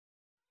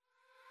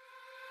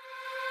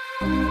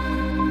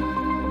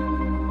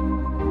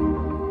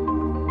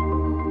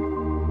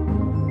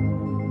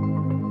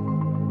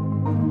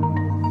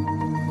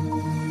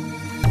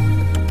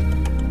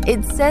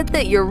It's said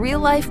that your real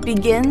life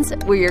begins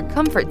where your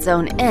comfort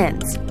zone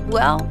ends.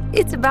 Well,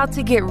 it's about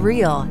to get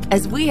real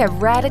as we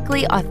have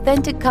radically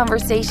authentic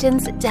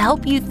conversations to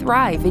help you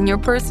thrive in your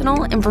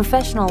personal and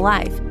professional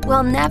life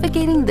while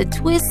navigating the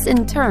twists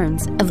and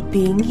turns of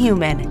being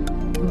human.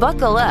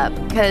 Buckle up,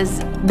 because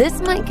This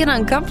Might Get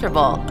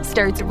Uncomfortable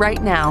starts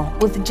right now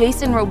with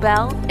Jason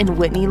Wrobel and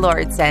Whitney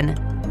Lauritsen.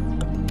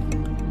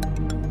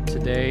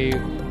 Today,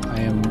 I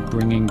am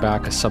bringing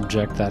back a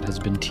subject that has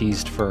been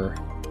teased for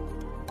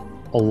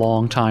a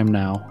long time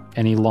now.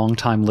 Any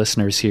longtime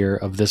listeners here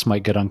of This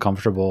Might Get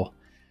Uncomfortable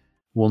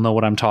will know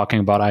what I'm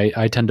talking about.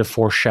 I tend to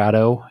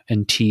foreshadow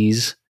and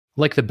tease,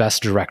 like the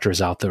best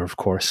directors out there, of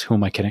course. Who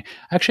am I kidding?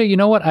 Actually, you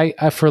know what?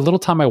 I for a little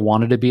time, I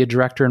wanted to be a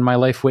director in my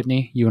life,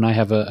 Whitney. You and I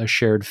have a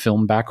shared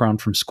film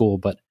background from school,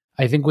 but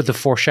I think with the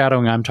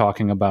foreshadowing I'm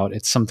talking about,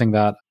 it's something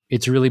that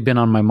it's really been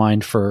on my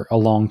mind for a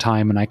long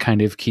time, and I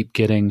kind of keep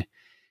getting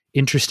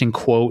interesting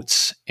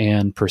quotes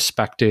and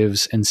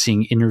perspectives and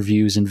seeing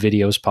interviews and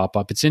videos pop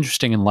up. It's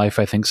interesting in life,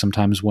 I think,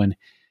 sometimes when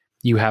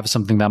you have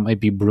something that might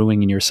be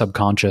brewing in your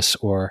subconscious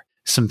or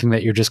something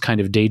that you're just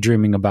kind of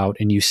daydreaming about,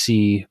 and you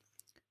see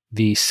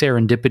the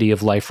serendipity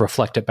of life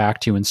reflect it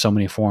back to you in so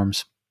many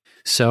forms.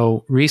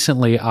 So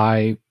recently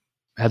I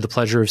had the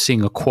pleasure of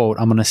seeing a quote.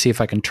 I'm going to see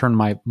if I can turn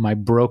my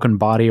broken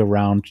body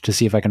around to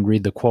see if I can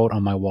read the quote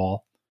on my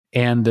wall.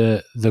 And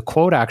the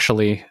quote,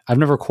 actually, I've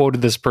never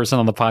quoted this person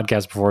on the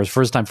podcast before. His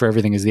first time for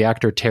everything is the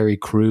actor Terry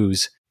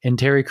Crews. And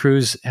Terry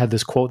Crews had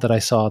this quote that I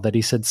saw that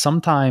he said,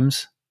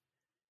 "Sometimes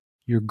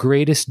your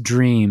greatest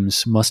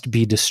dreams must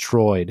be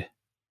destroyed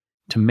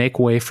to make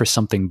way for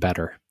something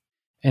better."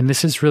 And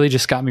this has really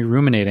just got me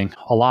ruminating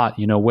a lot.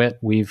 You know, Whit,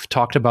 we've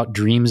talked about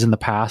dreams in the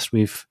past.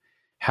 We've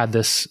had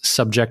this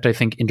subject, I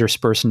think,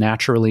 interspersed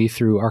naturally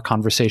through our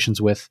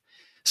conversations with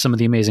some of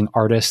the amazing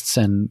artists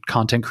and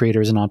content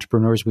creators and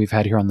entrepreneurs we've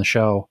had here on the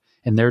show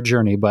and their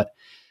journey. But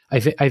I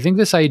think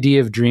this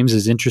idea of dreams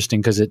is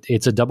interesting because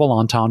it's a double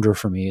entendre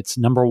for me. It's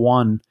number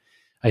one,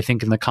 I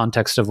think in the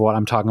context of what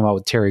I'm talking about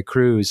with Terry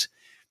Crews,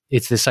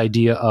 it's this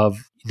idea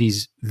of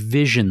these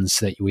visions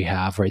that we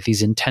have, right?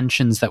 These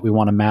intentions that we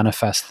want to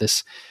manifest,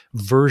 this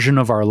version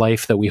of our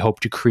life that we hope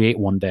to create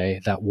one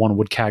day that one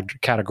would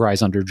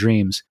categorize under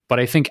dreams. But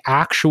I think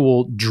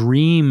actual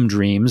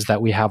dreams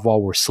that we have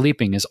while we're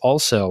sleeping is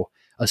also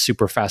a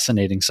super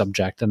fascinating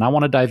subject. And I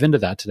want to dive into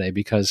that today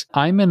because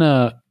I'm in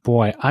a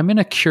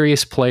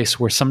curious place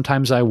where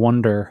sometimes I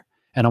wonder,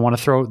 and I want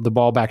to throw the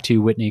ball back to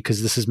you, Whitney,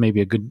 because this is maybe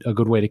a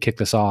good way to kick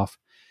this off.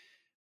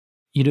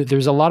 You know,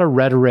 there's a lot of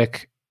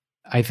rhetoric,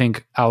 I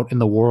think, out in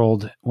the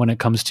world when it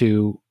comes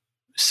to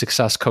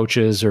success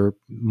coaches or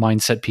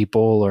mindset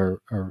people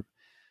or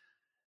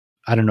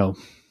I don't know,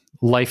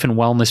 life and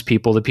wellness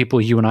people, the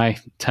people you and I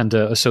tend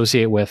to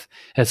associate with.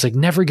 It's like,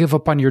 never give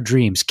up on your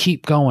dreams,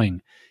 keep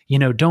going. You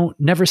know,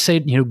 never say,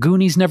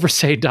 Goonies never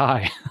say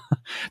die.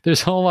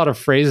 There's a whole lot of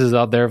phrases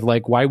out there of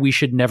like why we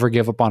should never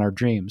give up on our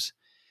dreams.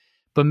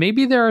 But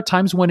maybe there are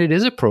times when it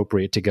is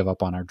appropriate to give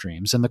up on our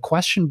dreams. And the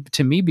question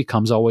to me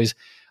becomes always,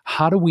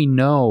 how do we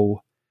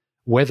know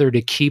whether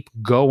to keep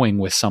going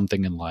with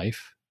something in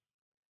life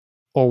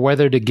or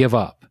whether to give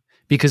up?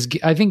 Because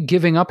I think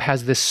giving up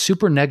has this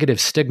super negative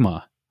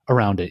stigma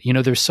around it. You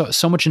know, there's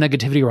so much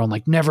negativity around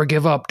like, never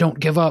give up, don't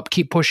give up,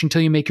 keep pushing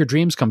till you make your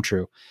dreams come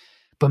true.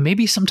 But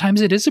maybe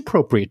sometimes it is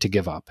appropriate to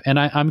give up. And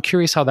I'm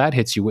curious how that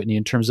hits you, Whitney,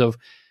 in terms of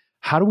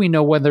how do we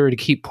know whether to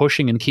keep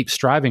pushing and keep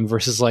striving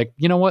versus like,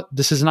 you know what,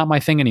 this is not my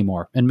thing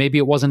anymore. And maybe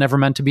it wasn't ever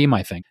meant to be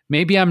my thing.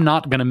 Maybe I'm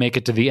not going to make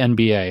it to the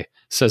NBA,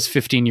 says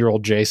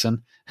 15-year-old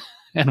Jason,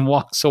 and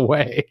walks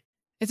away.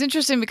 It's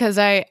interesting because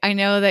I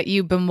know that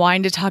you've been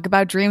wanting to talk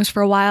about dreams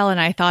for a while,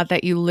 and I thought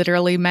that you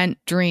literally meant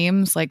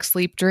dreams, like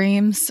sleep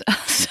dreams.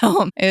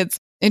 So it's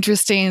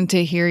interesting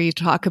to hear you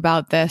talk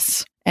about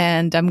this.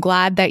 And I'm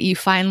glad that you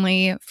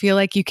finally feel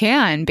like you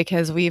can,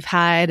 because we've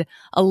had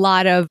a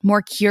lot of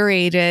more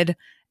curated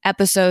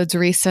episodes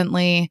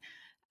recently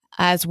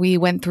as we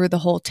went through the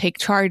whole Take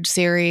Charge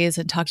series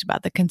and talked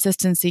about the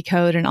consistency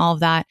code and all of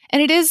that. And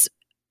it is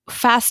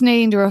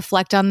fascinating to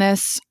reflect on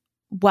this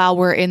while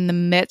we're in the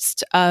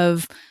midst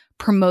of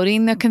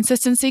promoting the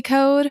consistency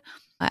code,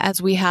 as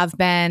we have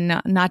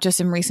been, not just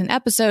in recent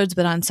episodes,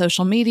 but on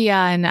social media.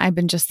 And I've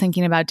been just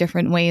thinking about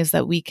different ways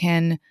that we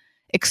can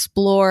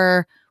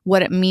explore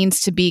what it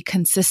means to be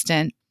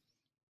consistent.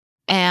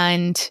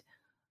 And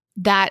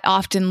that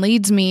often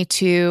leads me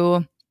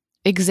to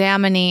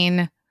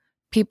examining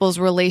people's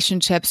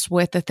relationships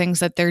with the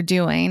things that they're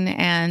doing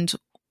and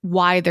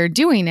why they're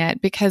doing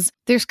it, because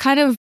there's kind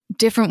of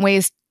different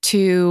ways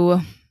to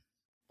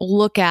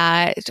look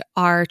at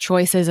our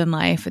choices in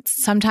life.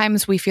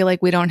 Sometimes we feel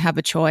like we don't have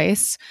a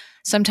choice.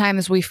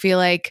 Sometimes we feel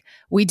like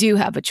we do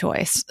have a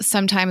choice.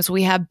 Sometimes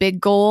we have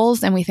big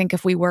goals and we think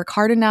if we work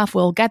hard enough,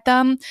 we'll get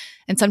them.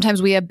 And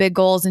sometimes we have big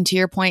goals. And to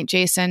your point,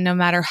 Jason, no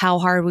matter how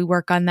hard we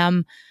work on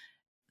them,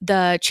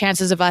 the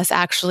chances of us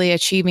actually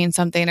achieving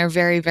something are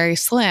very, very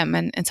slim.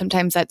 And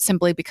sometimes that's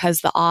simply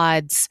because the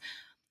odds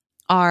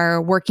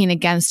are working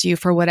against you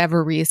for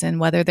whatever reason,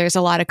 whether there's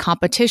a lot of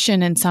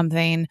competition in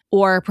something,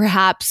 or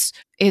perhaps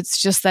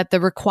it's just that the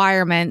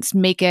requirements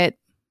make it,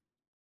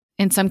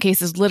 in some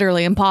cases,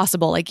 literally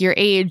impossible. Like your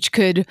age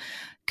could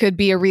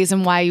be a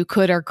reason why you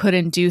could or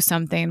couldn't do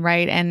something,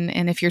 right?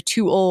 And if you're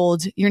too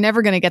old, you're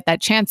never going to get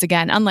that chance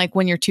again. Unlike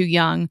when you're too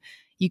young,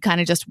 you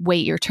kind of just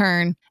wait your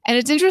turn. And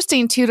it's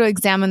interesting too to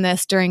examine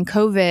this during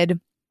COVID,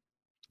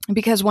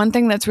 because one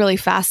thing that's really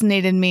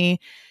fascinated me,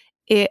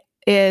 it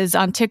is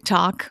on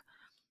TikTok,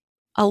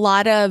 a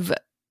lot of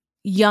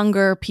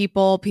younger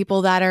people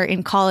that are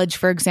in college,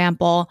 for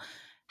example,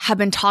 have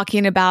been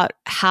talking about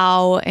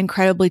how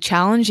incredibly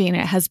challenging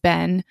it has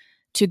been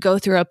to go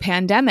through a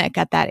pandemic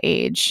at that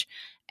age.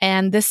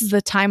 And this is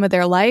the time of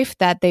their life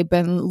that they've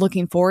been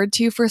looking forward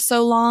to for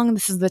so long.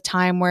 This is the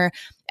time where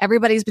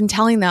everybody's been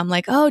telling them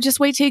like, oh, just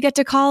wait till you get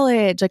to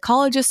college. Like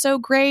college is so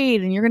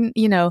great. And you're going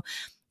to,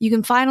 you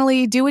can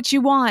finally do what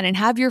you want and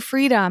have your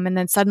freedom. And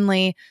then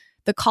suddenly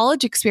the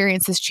college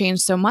experience has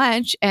changed so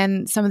much.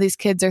 And some of these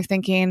kids are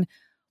thinking,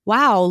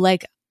 wow,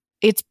 like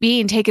it's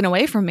being taken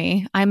away from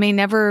me. I may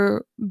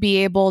never be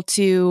able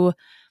to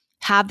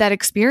have that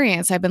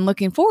experience I've been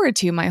looking forward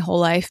to my whole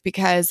life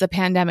because the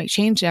pandemic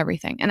changed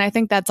everything. And I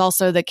think that's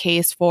also the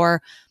case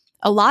for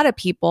a lot of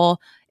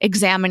people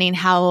examining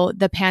how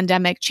the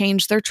pandemic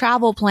changed their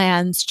travel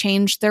plans,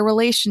 changed their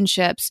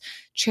relationships,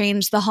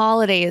 changed the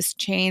holidays,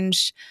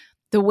 changed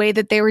the way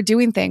that they were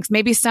doing things.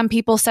 Maybe some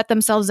people set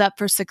themselves up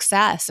for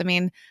success. I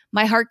mean,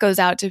 my heart goes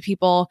out to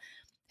people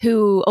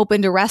who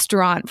opened a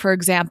restaurant, for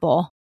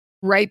example,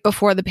 right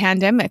before the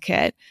pandemic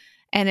hit.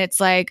 And it's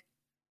like,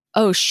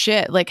 oh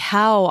shit, like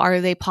how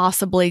are they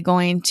possibly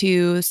going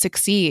to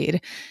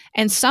succeed?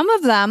 And some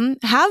of them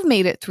have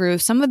made it through.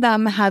 Some of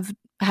them have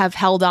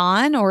held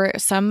on, or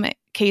some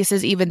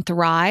cases even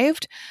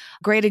thrived.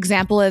 Great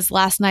example is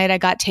last night I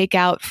got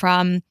takeout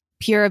from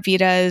Pura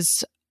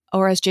Vita's,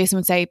 or as Jason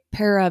would say,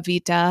 Pura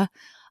Vita,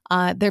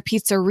 their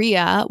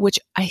pizzeria, which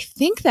I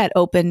think that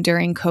opened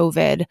during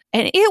COVID.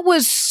 And it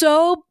was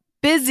so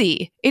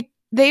busy.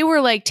 They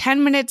were like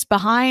 10 minutes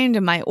behind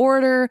in my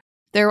order.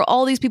 There were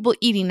all these people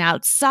eating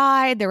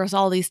outside. There was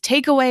all these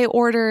takeaway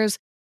orders.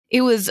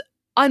 It was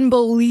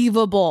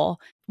unbelievable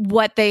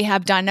what they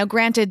have done. Now,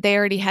 granted, they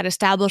already had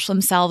established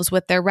themselves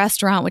with their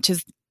restaurant, which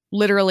is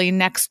literally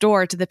next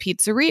door to the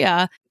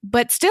pizzeria.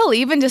 But still,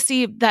 even to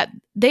see that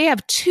they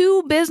have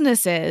two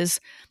businesses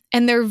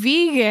and they're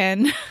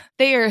vegan,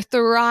 they are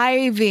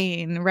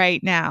thriving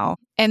right now.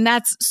 And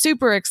that's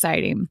super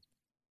exciting.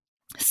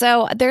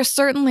 So there's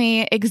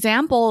certainly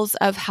examples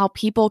of how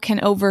people can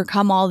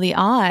overcome all the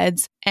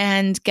odds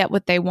and get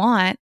what they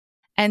want.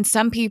 And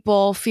some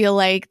people feel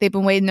like they've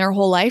been waiting their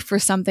whole life for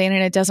something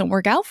and it doesn't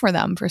work out for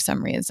them for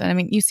some reason. I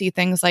mean, you see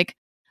things like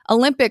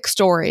Olympic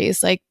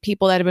stories, like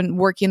people that have been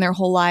working their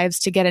whole lives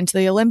to get into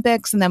the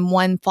Olympics, and then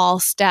one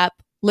false step,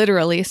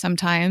 literally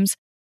sometimes,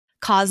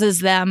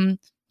 causes them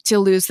to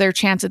lose their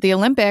chance at the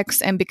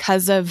Olympics. And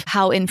because of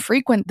how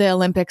infrequent the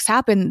Olympics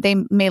happen, they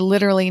may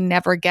literally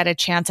never get a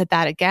chance at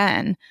that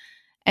again.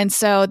 And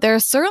so there are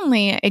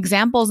certainly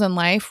examples in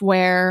life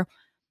where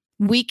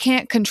we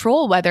can't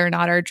control whether or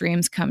not our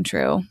dreams come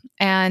true.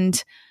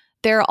 And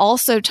there are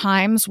also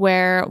times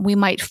where we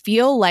might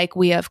feel like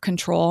we have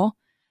control,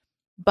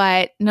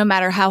 but no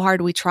matter how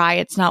hard we try,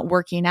 it's not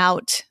working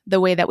out the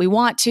way that we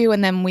want to.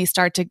 And then we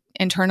start to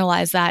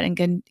internalize that and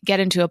can get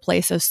into a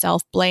place of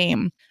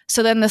self-blame.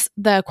 So then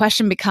the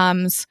question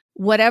becomes,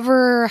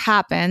 whatever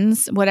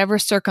happens, whatever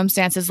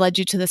circumstances led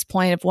you to this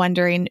point of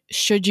wondering,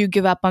 should you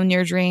give up on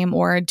your dream,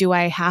 or do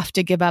I have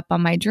to give up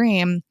on my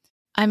dream?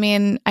 I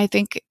mean, I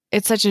think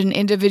it's such an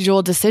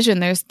individual decision.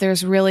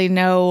 There's really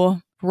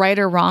no right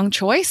or wrong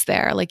choice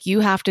there. Like,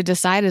 you have to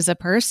decide as a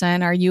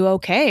person, are you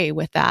okay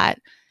with that?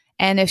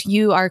 And if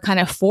you are kind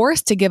of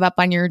forced to give up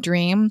on your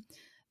dream,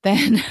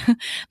 then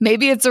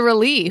maybe it's a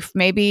relief.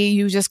 Maybe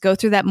you just go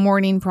through that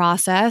mourning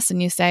process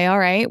and you say, all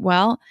right,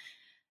 well,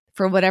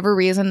 for whatever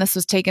reason, this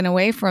was taken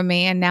away from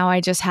me, and now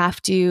I just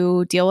have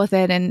to deal with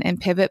it and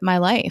pivot my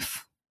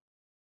life.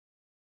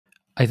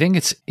 I think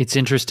it's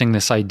interesting,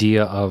 this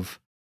idea of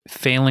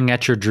failing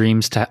at your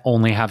dreams to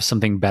only have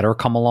something better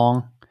come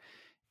along.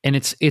 And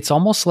it's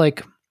almost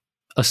like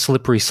a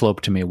slippery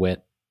slope to me,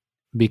 Whit,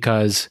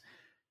 because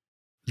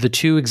the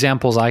two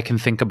examples I can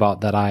think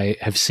about that I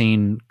have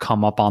seen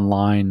come up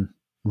online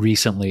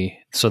recently,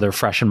 so they're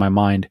fresh in my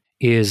mind,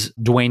 is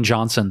Dwayne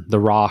Johnson, The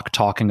Rock,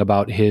 talking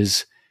about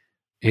his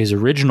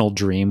original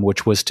dream,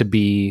 which was to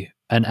be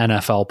an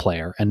NFL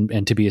player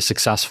and to be a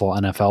successful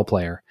NFL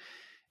player.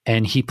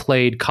 And he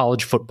played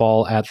college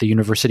football at the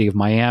University of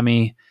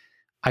Miami.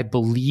 I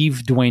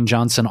believe Dwayne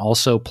Johnson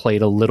also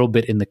played a little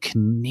bit in the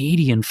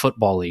Canadian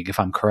Football League, if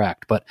I'm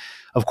correct. But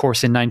of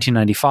course, in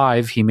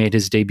 1995, he made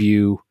his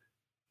debut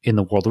in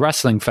the World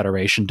Wrestling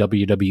Federation,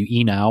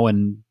 WWE now,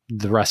 and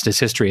the rest is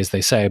history, as they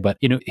say. But,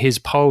 his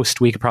post,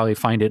 we could probably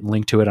find it and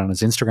link to it on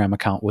his Instagram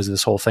account, was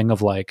this whole thing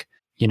of like,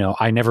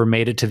 I never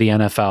made it to the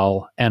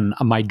NFL and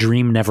my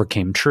dream never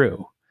came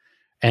true.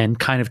 And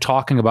kind of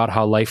talking about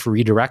how life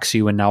redirects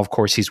you. And now, of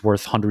course, he's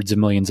worth hundreds of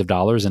millions of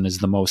dollars and is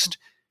the most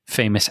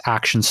famous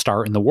action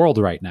star in the world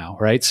right now,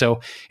 right? So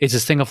it's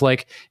this thing of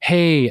like,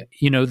 hey,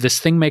 this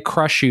thing may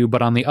crush you,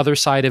 but on the other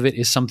side of it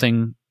is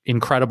something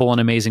incredible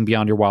and amazing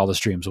beyond your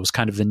wildest dreams. It was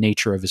kind of the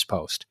nature of his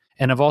post.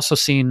 And I've also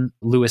seen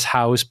Lewis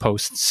Howes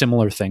post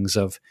similar things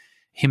of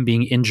him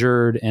being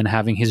injured and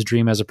having his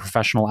dream as a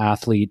professional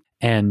athlete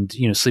and,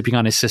 sleeping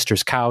on his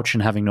sister's couch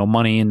and having no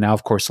money. And now,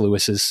 of course,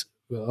 Lewis is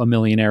a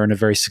millionaire and a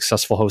very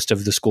successful host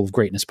of the School of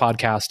Greatness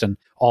podcast and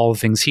all the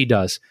things he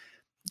does.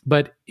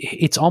 But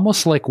it's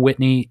almost like,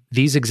 Whitney,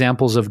 these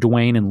examples of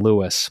Dwayne and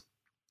Lewis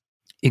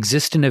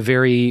exist in a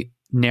very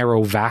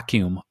narrow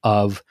vacuum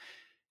of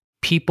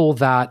people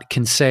that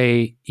can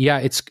say, yeah,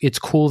 it's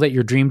cool that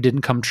your dream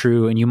didn't come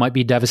true and you might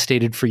be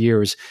devastated for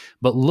years,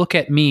 but look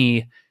at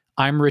me,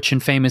 I'm rich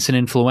and famous and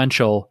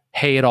influential.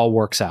 Hey, it all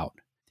works out.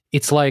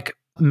 It's like,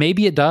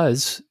 maybe it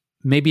does,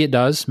 maybe it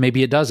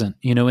doesn't,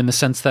 in the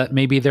sense that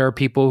maybe there are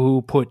people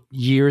who put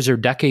years or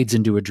decades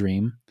into a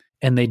dream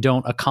and they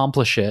don't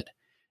accomplish it.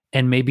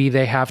 And maybe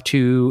they have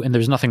to, and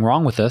there's nothing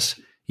wrong with this,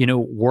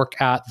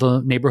 work at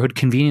the neighborhood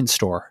convenience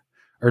store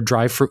or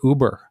drive for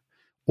Uber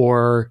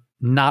or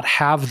not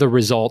have the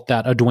result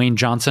that a Dwayne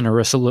Johnson or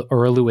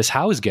a Lewis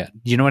Howes get.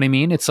 You know what I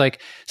mean? It's like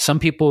some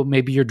people,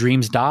 maybe your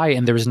dreams die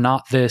and there's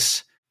not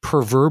this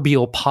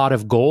proverbial pot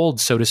of gold,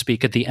 so to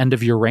speak, at the end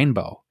of your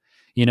rainbow,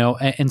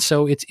 and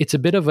so it's a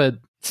bit of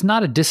it's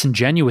not a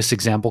disingenuous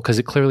example because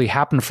it clearly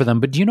happened for them.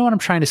 But do you know what I'm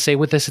trying to say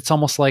with this? It's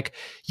almost like,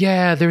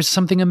 yeah, there's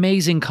something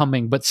amazing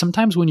coming. But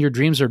sometimes when your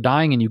dreams are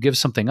dying and you give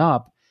something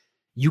up,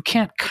 you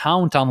can't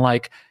count on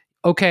like,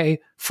 okay,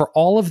 for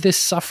all of this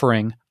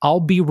suffering, I'll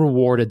be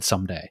rewarded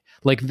someday.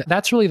 Like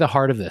that's really the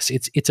heart of this.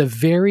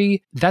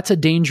 That's a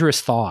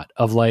dangerous thought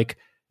of like,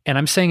 and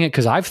I'm saying it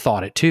because I've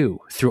thought it too,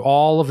 through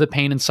all of the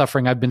pain and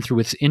suffering I've been through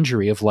with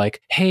injury of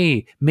like,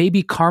 hey,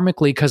 maybe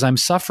karmically, because I'm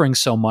suffering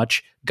so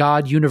much,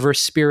 God,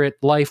 universe, spirit,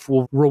 life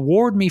will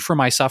reward me for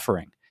my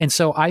suffering. And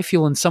so I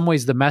feel in some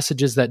ways the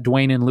messages that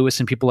Dwayne and Lewis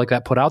and people like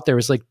that put out there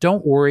is like,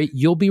 don't worry,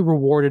 you'll be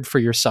rewarded for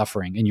your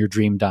suffering and your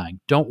dream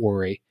dying. Don't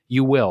worry,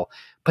 you will.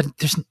 But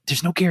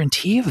there's no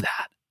guarantee of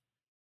that.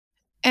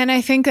 And I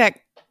think that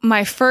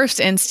my first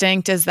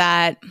instinct is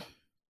that,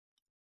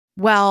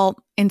 well,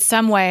 in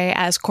some way,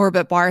 as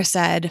Corbett Barr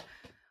said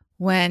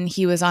when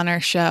he was on our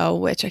show,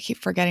 which I keep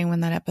forgetting when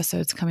that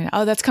episode's coming out.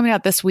 Oh, that's coming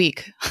out this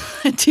week.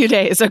 2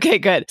 days. Okay,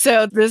 good.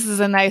 So this is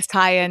a nice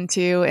tie-in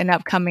to an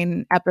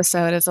upcoming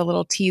episode as a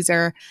little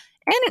teaser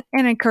and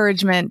an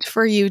encouragement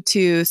for you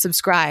to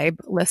subscribe,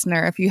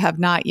 listener, if you have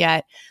not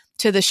yet,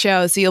 to the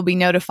show, so you'll be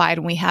notified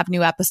when we have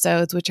new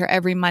episodes, which are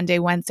every Monday,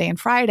 Wednesday, and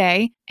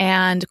Friday.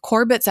 And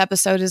Corbett's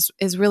episode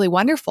is really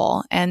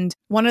wonderful. And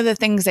one of the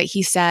things that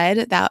he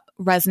said that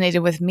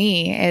resonated with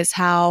me is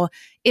how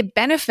it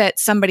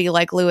benefits somebody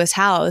like Lewis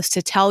Howes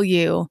to tell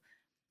you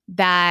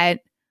that,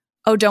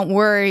 oh, don't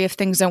worry if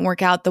things don't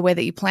work out the way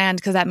that you planned,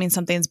 because that means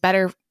something's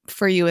better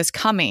for you is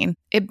coming.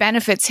 It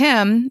benefits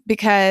him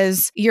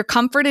because you're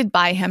comforted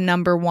by him,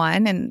 number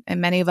one.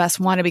 And many of us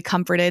want to be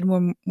comforted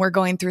when we're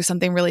going through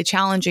something really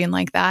challenging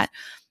like that.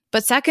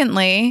 But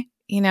secondly,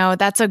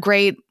 that's a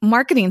great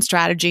marketing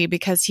strategy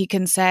because he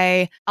can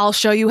say, I'll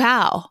show you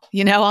how,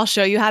 I'll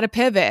show you how to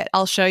pivot.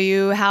 I'll show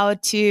you how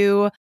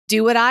to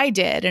do what I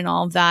did and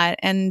all of that.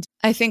 And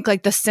I think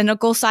like the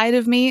cynical side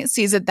of me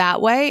sees it that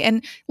way.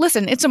 And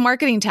listen, it's a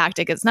marketing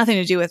tactic. It's nothing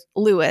to do with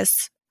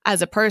Lewis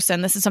as a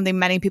person. This is something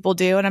many people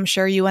do. And I'm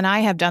sure you and I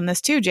have done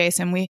this too,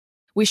 Jason.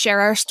 We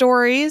share our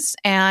stories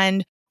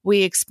and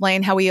we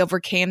explain how we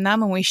overcame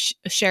them. And we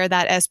share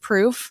that as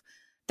proof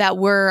that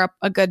we're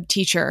a good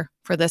teacher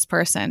for this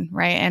person,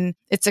 right? And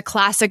it's a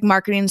classic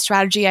marketing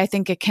strategy. I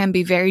think it can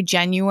be very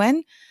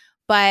genuine,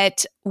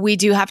 but we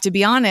do have to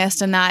be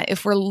honest in that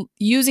if we're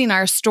using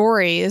our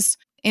stories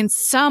in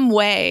some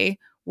way,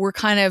 we're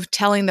kind of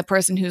telling the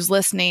person who's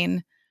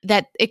listening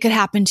that it could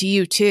happen to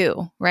you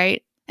too,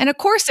 right? And of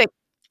course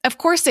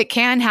it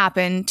can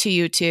happen to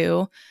you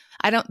too.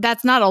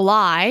 That's not a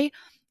lie.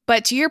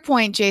 But to your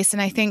point, Jason,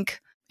 I think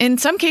in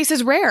some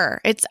cases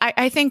rare.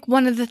 I think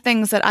one of the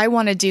things that I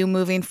want to do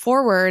moving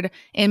forward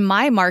in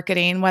my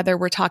marketing, whether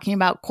we're talking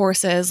about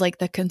courses like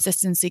the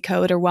Consistency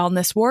Code or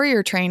Wellness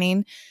Warrior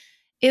training,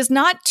 is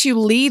not to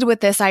lead with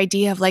this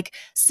idea of like,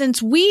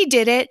 since we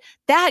did it,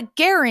 that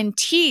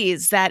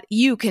guarantees that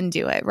you can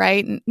do it,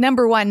 right?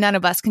 Number one, none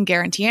of us can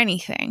guarantee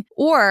anything.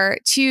 Or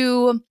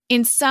to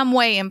in some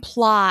way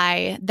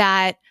imply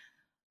that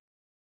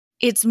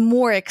it's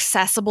more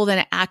accessible than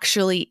it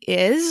actually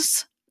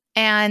is.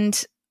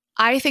 And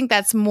I think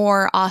that's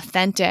more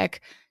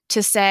authentic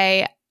to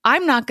say,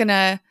 I'm not going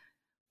to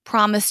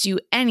promise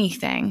you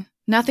anything.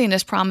 Nothing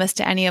is promised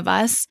to any of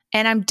us.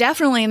 And I'm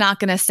definitely not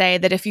going to say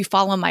that if you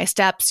follow my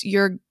steps,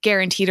 you're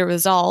guaranteed a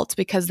result,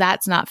 because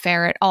that's not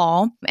fair at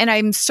all. And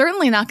I'm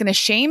certainly not going to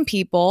shame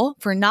people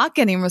for not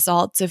getting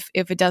results if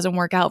it doesn't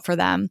work out for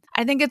them.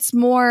 I think it's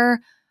more,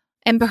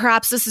 and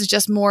perhaps this is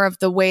just more of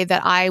the way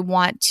that I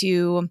want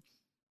to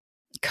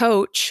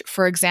coach,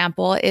 for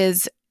example,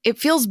 is it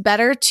feels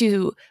better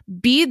to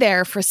be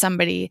there for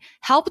somebody,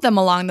 help them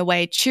along the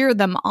way, cheer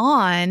them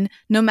on,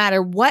 no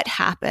matter what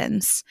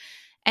happens.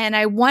 And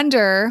I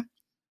wonder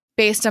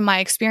based on my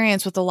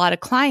experience with a lot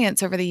of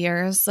clients over the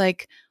years,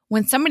 like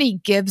when somebody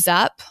gives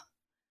up,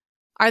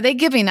 are they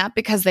giving up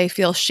because they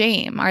feel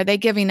shame? Are they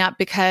giving up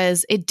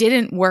because it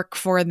didn't work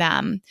for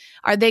them?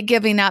 Are they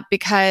giving up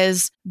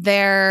because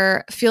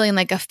they're feeling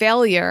like a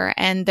failure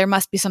and there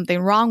must be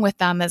something wrong with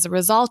them as a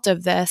result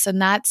of this?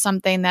 And that's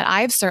something that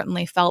I've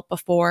certainly felt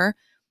before.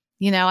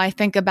 I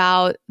think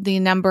about the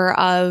number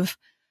of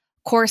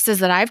courses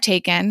that I've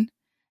taken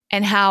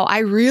and how I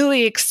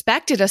really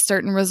expected a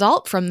certain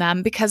result from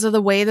them because of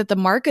the way that the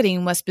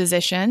marketing was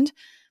positioned.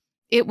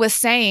 It was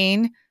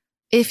saying,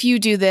 if you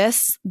do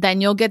this,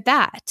 then you'll get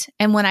that.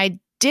 And when I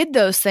did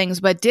those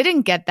things but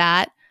didn't get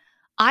that,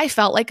 I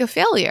felt like a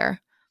failure.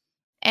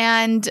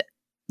 And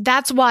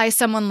that's why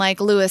someone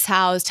like Lewis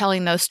Howes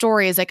telling those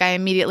stories, like I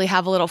immediately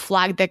have a little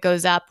flag that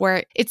goes up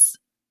where it's,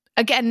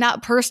 again,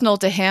 not personal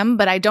to him,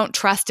 but I don't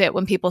trust it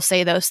when people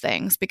say those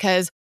things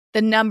because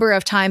the number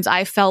of times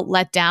I felt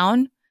let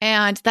down.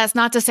 And that's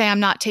not to say I'm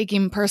not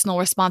taking personal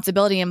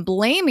responsibility and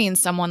blaming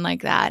someone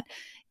like that.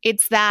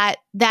 It's that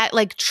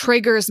like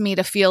triggers me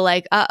to feel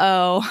like,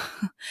 uh-oh,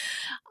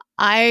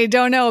 I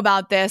don't know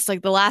about this.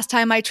 Like the last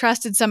time I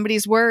trusted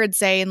somebody's word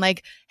saying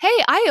like,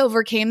 hey, I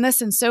overcame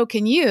this and so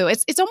can you.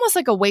 It's almost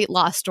like a weight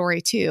loss story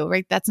too,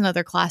 right? That's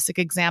another classic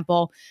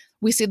example.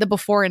 We see the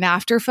before and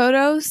after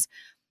photos.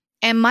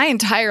 And my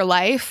entire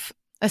life,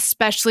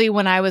 especially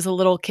when I was a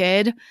little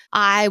kid,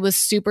 I was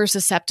super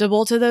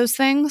susceptible to those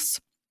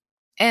things.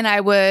 And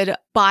I would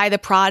buy the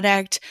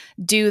product,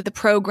 do the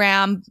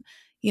program,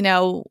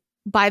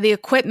 buy the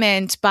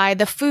equipment, buy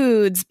the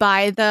foods,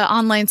 buy the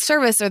online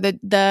service or the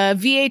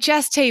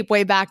VHS tape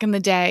way back in the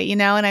day,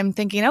 and I'm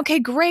thinking, okay,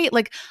 great.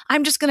 Like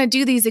I'm just going to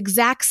do these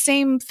exact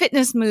same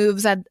fitness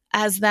moves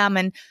as them.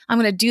 And I'm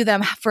going to do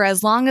them for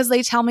as long as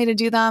they tell me to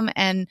do them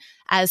and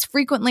as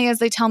frequently as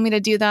they tell me to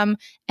do them.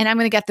 And I'm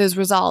going to get those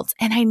results.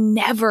 And I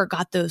never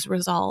got those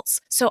results.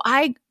 So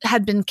I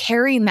had been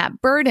carrying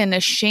that burden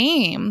of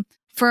shame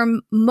for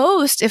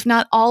most, if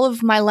not all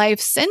of my life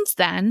since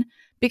then,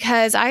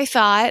 because I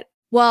thought,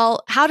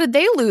 well, how did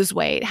they lose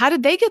weight? How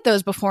did they get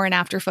those before and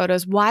after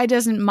photos? Why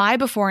doesn't my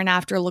before and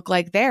after look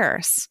like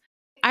theirs?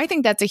 I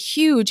think that's a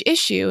huge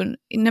issue,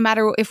 no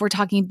matter if we're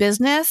talking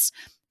business,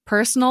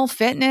 personal,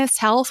 fitness,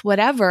 health,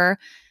 whatever,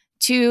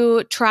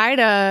 to try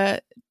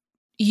to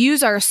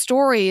use our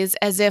stories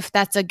as if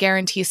that's a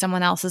guarantee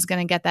someone else is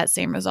going to get that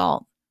same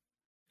result.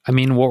 I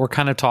mean, what we're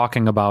kind of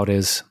talking about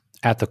is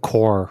at the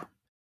core,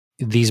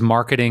 these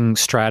marketing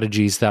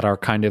strategies that are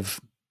kind of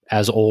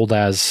as old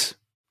as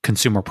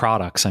consumer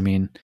products. I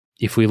mean,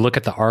 if we look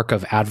at the arc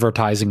of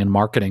advertising and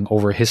marketing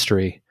over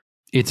history,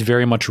 it's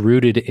very much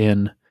rooted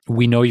in,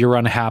 we know you're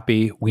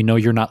unhappy. We know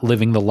you're not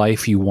living the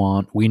life you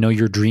want. We know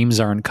your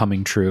dreams aren't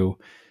coming true.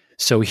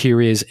 So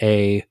here is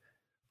a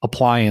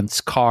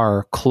appliance,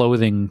 car,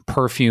 clothing,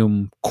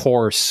 perfume,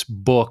 course,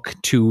 book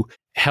to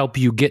help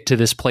you get to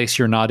this place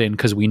you're not in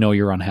because we know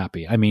you're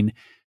unhappy. I mean,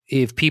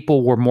 if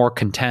people were more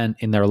content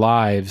in their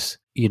lives,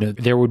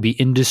 there would be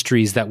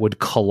industries that would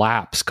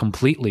collapse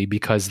completely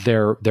because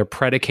they're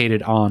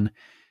predicated on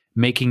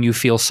making you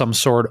feel some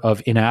sort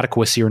of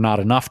inadequacy or not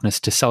enoughness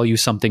to sell you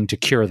something to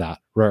cure that,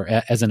 or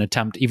as an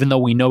attempt, even though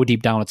we know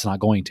deep down it's not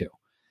going to.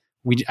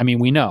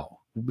 We know.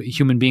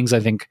 Human beings, I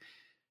think,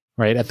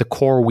 right, at the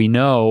core, we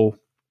know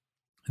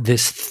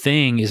this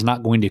thing is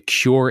not going to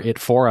cure it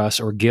for us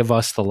or give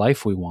us the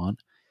life we want.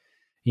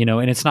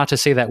 And it's not to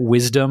say that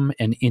wisdom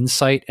and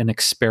insight and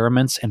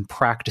experiments and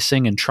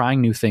practicing and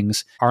trying new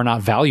things are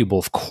not valuable.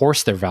 Of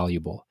course they're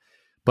valuable.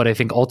 But I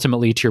think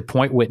ultimately, to your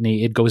point,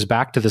 Whitney, it goes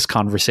back to this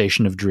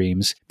conversation of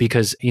dreams,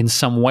 because in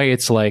some way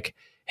it's like,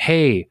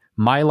 hey,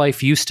 my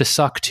life used to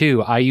suck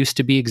too. I used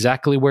to be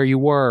exactly where you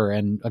were.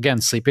 And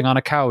again, sleeping on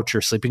a couch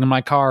or sleeping in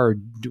my car, or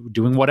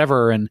doing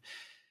whatever. And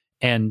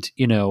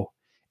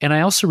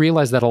I also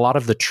realize that a lot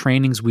of the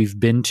trainings we've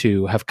been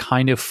to have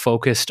kind of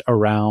focused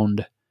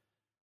around,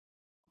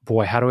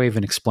 boy, how do I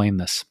even explain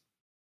this?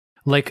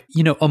 Like,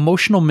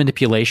 emotional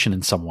manipulation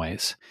in some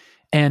ways.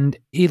 And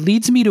it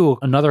leads me to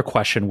another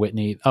question,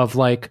 Whitney, of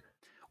like,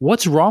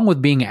 what's wrong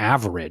with being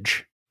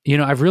average?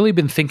 I've really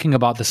been thinking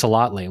about this a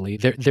lot lately.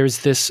 There's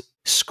this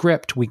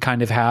script we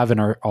kind of have in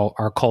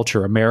our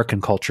culture,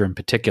 American culture in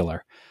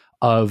particular,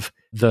 of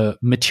the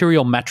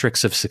material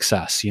metrics of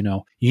success.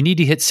 You need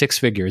to hit 6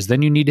 figures,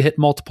 then you need to hit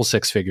multiple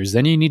 6 figures,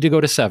 then you need to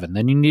go to 7,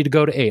 then you need to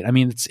go to 8. I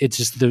mean, it's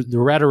just the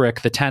rhetoric,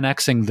 the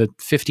 10xing, the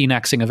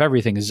 15xing of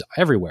everything is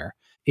everywhere.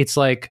 It's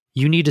like,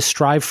 you need to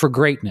strive for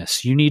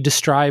greatness. You need to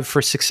strive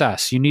for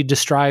success. You need to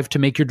strive to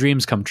make your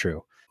dreams come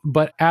true.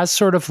 But as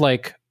sort of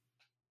like,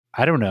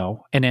 I don't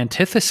know, an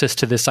antithesis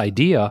to this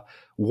idea,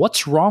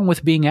 what's wrong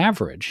with being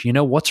average?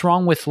 What's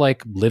wrong with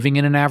like living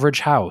in an average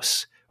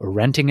house or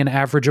renting an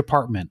average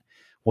apartment?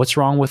 What's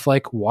wrong with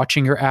like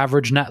watching your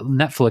average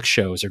Netflix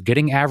shows or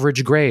getting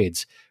average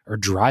grades or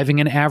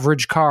driving an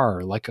average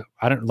car, like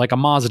a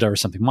Mazda or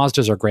something?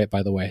 Mazdas are great,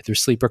 by the way. They're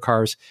sleeper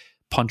cars,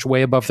 punch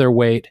way above their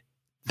weight.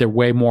 They're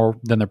way more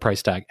than their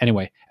price tag.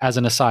 Anyway, as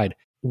an aside,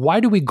 why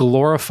do we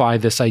glorify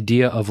this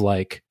idea of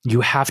like,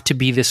 you have to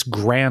be this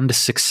grand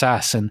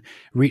success and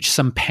reach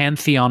some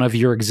pantheon of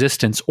your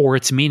existence or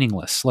it's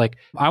meaningless? Like,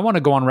 I want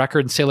to go on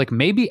record and say like,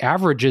 maybe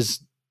average is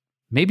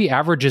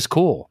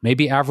cool.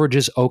 Maybe average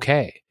is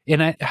okay.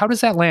 And how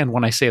does that land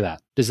when I say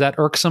that? Does that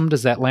irksome?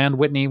 Does that land,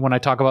 Whitney, when I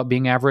talk about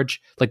being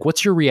average? Like,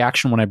 what's your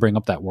reaction when I bring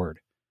up that word?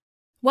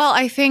 Well,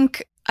 I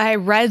think I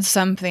read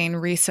something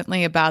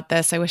recently about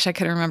this. I wish I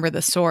could remember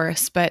the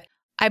source, but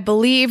I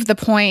believe the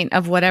point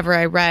of whatever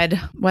I read,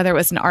 whether it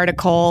was an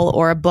article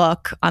or a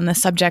book on the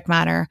subject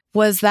matter,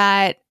 was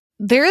that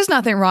there is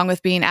nothing wrong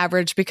with being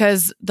average,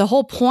 because the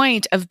whole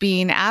point of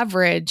being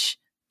average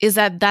is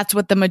that that's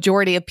what the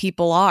majority of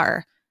people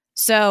are.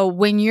 So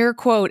when you're,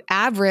 quote,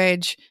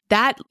 average,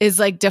 that is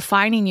like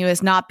defining you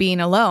as not being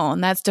alone.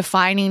 That's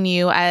defining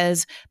you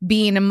as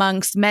being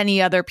amongst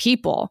many other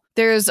people.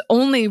 There's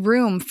only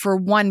room for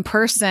one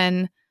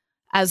person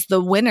as the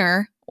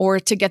winner or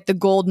to get the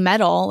gold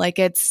medal. Like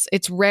it's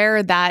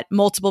rare that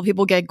multiple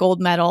people get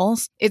gold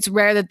medals. It's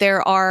rare that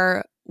there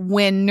are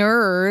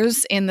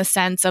winners in the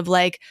sense of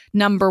like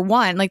number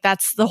one. Like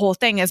that's the whole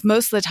thing, is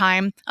most of the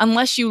time,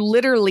 unless you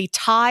literally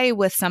tie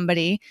with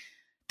somebody,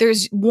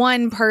 there's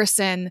one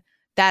person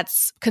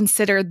that's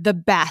considered the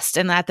best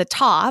and at the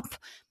top.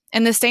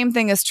 And the same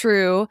thing is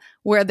true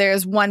where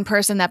there's one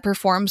person that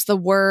performs the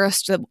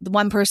worst, the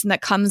one person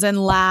that comes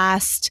in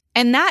last.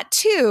 And that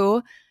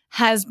too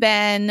has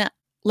been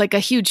like a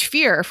huge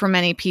fear for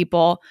many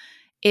people,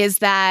 is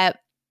that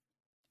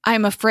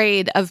I'm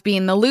afraid of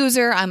being the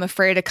loser. I'm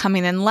afraid of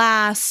coming in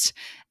last.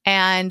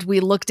 And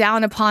we look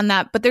down upon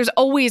that. But there's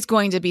always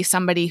going to be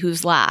somebody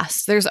who's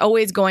last. There's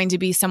always going to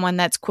be someone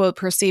that's, quote,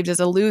 perceived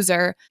as a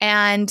loser.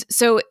 And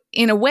so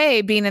in a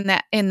way, being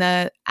in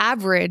the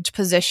average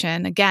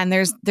position, again,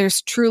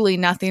 there's truly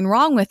nothing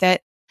wrong with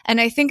it.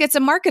 And I think it's a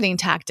marketing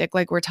tactic,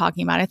 like we're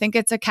talking about. I think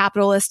it's a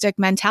capitalistic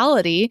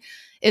mentality,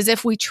 is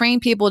if we train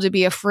people to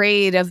be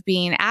afraid of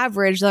being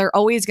average, they're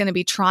always going to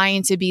be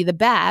trying to be the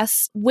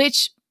best,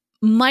 which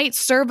might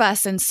serve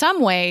us in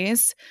some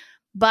ways.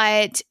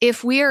 But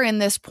if we are in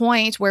this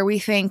point where we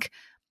think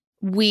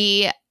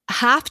we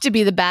have to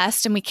be the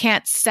best and we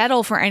can't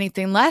settle for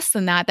anything less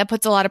than that, that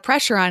puts a lot of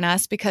pressure on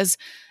us, because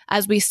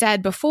as we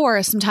said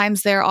before,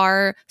 sometimes there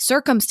are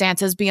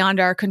circumstances beyond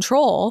our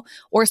control,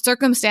 or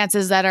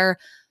circumstances that are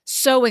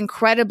so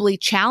incredibly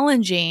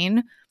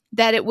challenging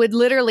that it would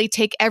literally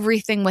take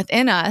everything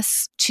within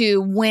us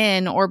to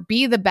win or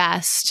be the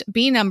best,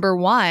 be number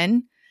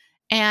one.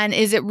 And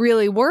is it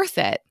really worth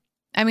it?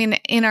 I mean,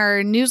 in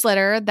our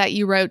newsletter that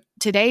you wrote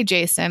today,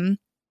 Jason,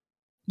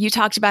 you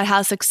talked about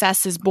how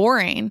success is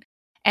boring.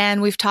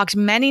 And we've talked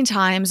many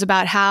times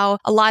about how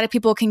a lot of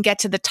people can get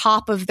to the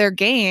top of their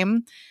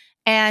game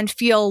and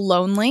feel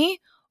lonely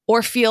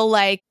or feel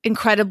like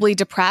incredibly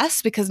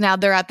depressed because now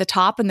they're at the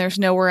top and there's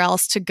nowhere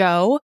else to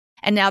go.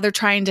 And now they're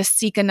trying to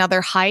seek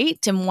another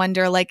height and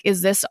wonder, like,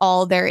 is this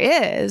all there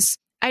is?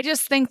 I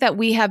just think that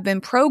we have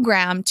been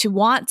programmed to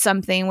want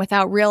something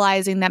without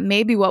realizing that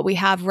maybe what we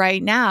have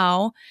right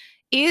now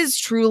is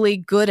truly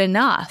good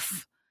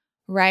enough,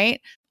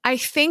 right? I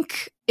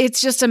think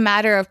it's just a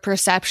matter of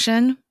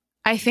perception.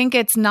 I think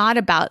it's not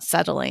about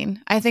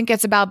settling. I think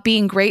it's about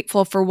being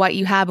grateful for what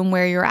you have and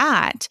where you're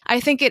at.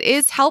 I think it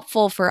is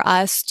helpful for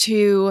us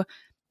to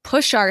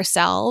push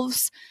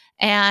ourselves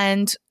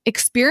and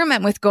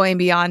experiment with going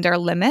beyond our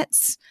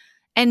limits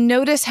and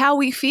notice how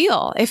we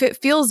feel. If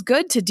it feels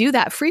good to do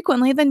that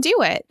frequently, then do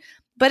it.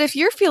 But if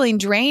you're feeling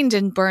drained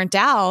and burnt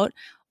out,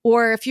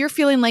 or if you're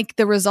feeling like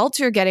the results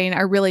you're getting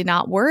are really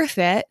not worth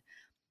it,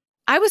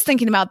 I was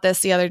thinking about this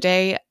the other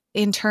day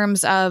in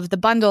terms of the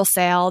bundle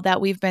sale that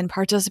we've been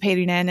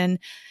participating in. And,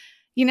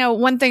 you know,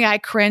 one thing I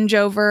cringe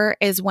over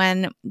is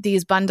when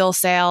these bundle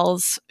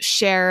sales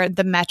share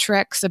the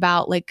metrics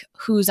about like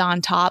who's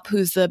on top,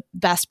 who's the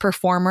best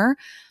performer,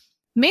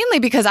 mainly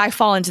because I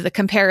fall into the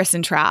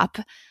comparison trap.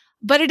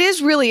 But it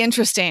is really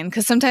interesting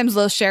because sometimes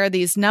they'll share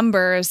these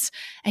numbers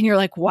and you're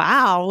like,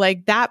 wow,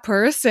 like that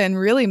person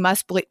really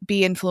must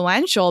be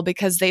influential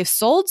because they've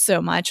sold so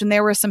much. And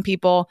there were some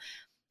people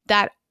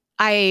that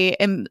I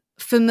am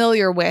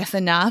familiar with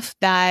enough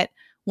that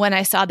when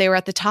I saw they were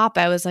at the top,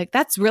 I was like,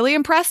 that's really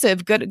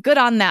impressive. Good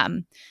on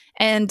them.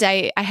 And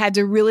I had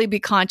to really be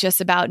conscious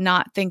about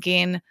not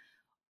thinking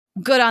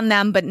good on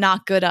them, but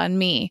not good on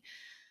me.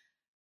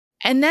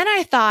 And then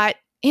I thought,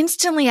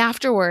 instantly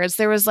afterwards,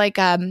 there was like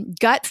a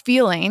gut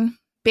feeling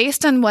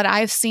based on what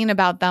I've seen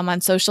about them on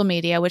social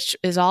media, which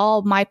is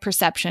all my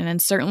perception and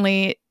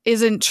certainly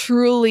isn't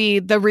truly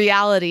the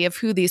reality of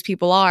who these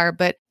people are.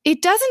 But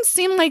it doesn't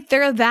seem like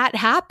they're that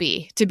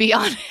happy, to be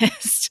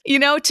honest. You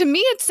know, to me,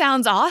 it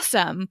sounds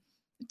awesome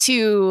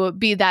to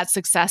be that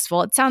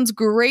successful. It sounds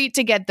great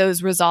to get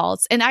those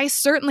results. And I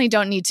certainly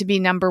don't need to be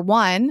number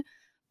one,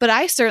 but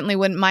I certainly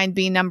wouldn't mind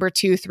being number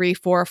 2, 3,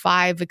 4,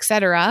 5,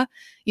 etc.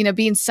 You know,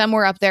 being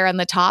somewhere up there on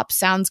the top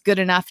sounds good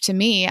enough to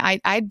me.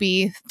 I'd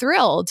be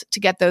thrilled to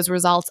get those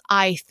results,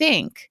 I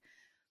think.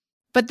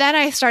 But then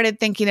I started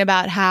thinking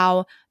about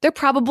how they're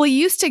probably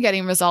used to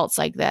getting results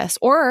like this,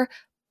 or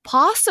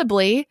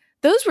possibly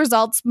those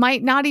results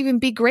might not even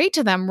be great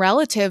to them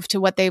relative to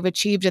what they've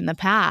achieved in the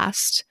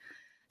past.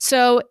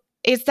 So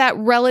it's that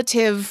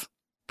relative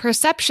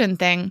perception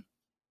thing,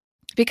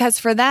 because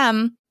for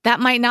them, that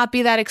might not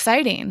be that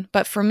exciting.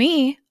 But for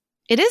me,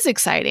 it is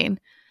exciting.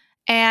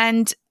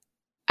 And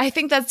I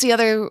think that's the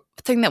other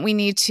thing that we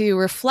need to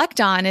reflect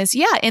on is,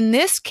 yeah, in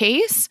this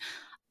case,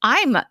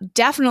 I'm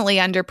definitely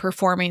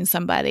underperforming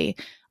somebody.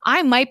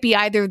 I might be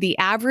either the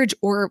average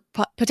or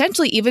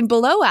potentially even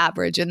below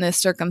average in this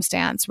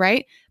circumstance,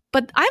 right?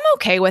 But I'm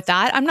okay with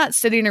that. I'm not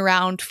sitting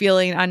around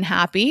feeling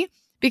unhappy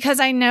because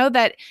I know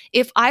that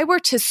if I were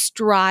to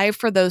strive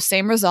for those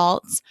same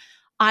results,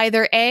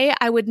 either A,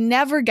 I would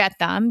never get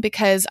them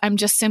because I'm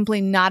just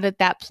simply not at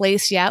that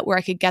place yet where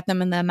I could get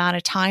them in the amount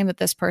of time that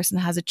this person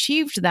has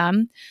achieved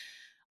them.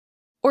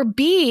 Or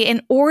B,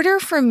 in order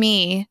for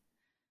me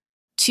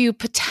to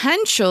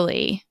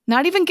potentially,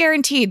 not even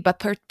guaranteed,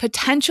 but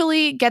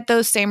potentially get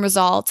those same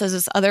results as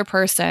this other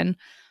person,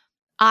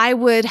 I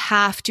would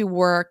have to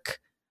work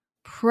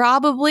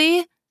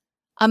probably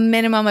a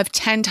minimum of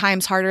 10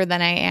 times harder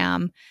than I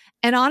am.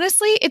 And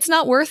honestly, it's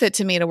not worth it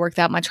to me to work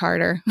that much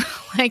harder.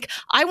 Like,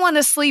 I want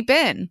to sleep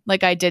in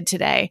like I did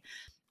today.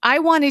 I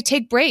want to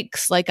take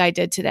breaks like I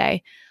did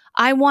today.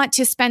 I want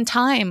to spend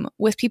time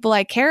with people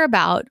I care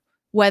about,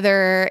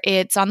 whether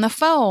it's on the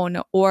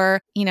phone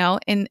or,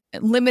 in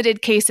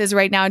limited cases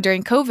right now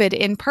during COVID,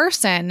 in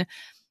person.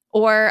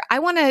 Or I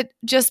want to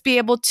just be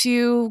able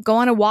to go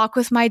on a walk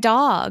with my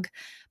dog.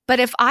 But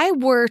if I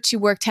were to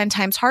work 10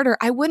 times harder,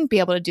 I wouldn't be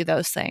able to do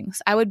those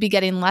things. I would be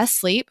getting less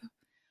sleep.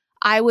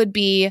 I would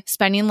be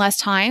spending less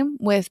time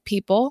with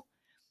people.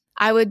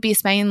 I would be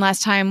spending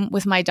less time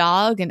with my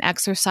dog and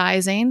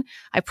exercising.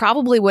 I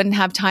probably wouldn't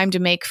have time to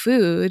make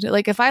food.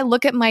 Like, if I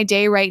look at my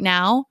day right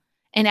now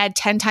and add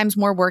 10 times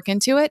more work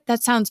into it,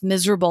 that sounds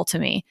miserable to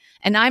me.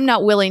 And I'm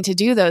not willing to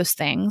do those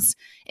things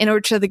in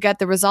order to get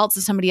the results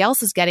that somebody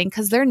else is getting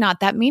because they're not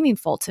that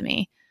meaningful to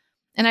me.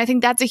 And I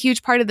think that's a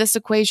huge part of this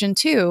equation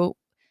too.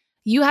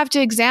 You have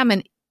to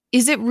examine,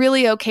 is it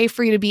really okay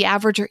for you to be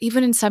average or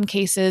even in some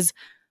cases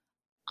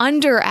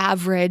under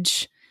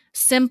average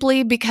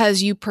simply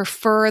because you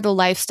prefer the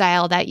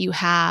lifestyle that you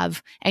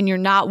have and you're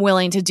not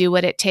willing to do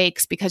what it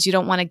takes because you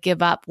don't want to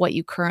give up what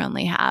you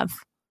currently have?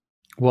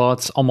 Well,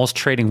 it's almost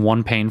trading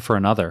one pain for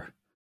another.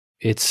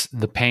 It's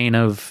the pain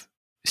of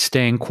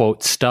staying,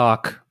 quote,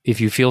 stuck if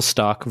you feel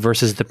stuck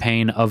versus the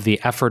pain of the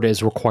effort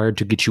is required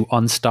to get you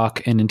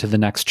unstuck and into the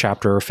next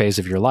chapter or phase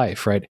of your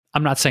life, right?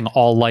 I'm not saying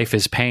all life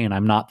is pain.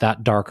 I'm not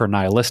that dark or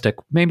nihilistic.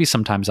 Maybe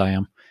sometimes I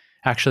am.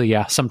 Actually,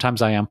 yeah,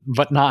 sometimes I am,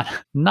 but not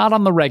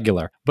on the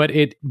regular. But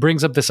it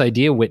brings up this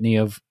idea, Whitney,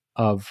 of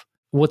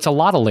what's a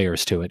lot of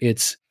layers to it.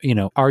 It's,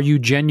 are you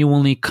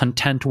genuinely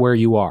content where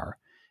you are?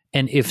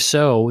 And if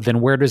so,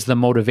 then where does the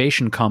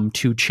motivation come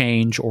to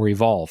change or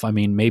evolve? I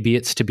mean, maybe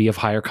it's to be of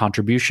higher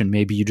contribution.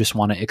 Maybe you just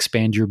want to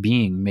expand your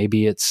being.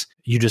 Maybe it's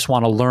you just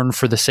want to learn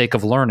for the sake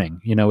of learning.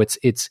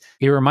 It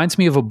reminds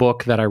me of a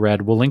book that I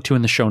read. We'll link to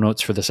in the show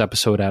notes for this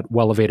episode at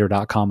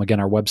wellevatr.com. Again,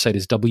 our website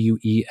is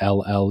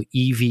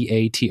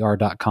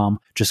wellevatr.com.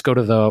 Just go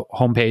to the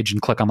homepage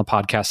and click on the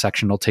podcast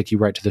section. It'll take you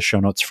right to the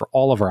show notes for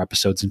all of our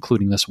episodes,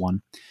 including this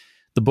one.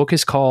 The book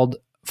is called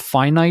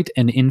Finite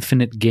and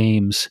Infinite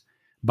Games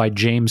by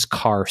James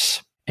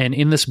Carse. And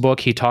in this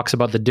book, he talks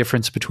about the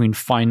difference between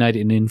finite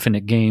and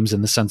infinite games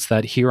in the sense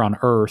that here on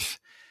Earth,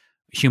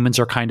 humans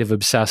are kind of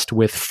obsessed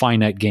with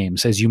finite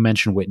games. As you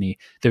mentioned, Whitney,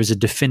 there's a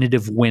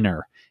definitive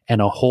winner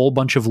and a whole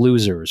bunch of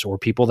losers or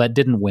people that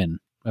didn't win.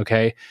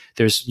 Okay.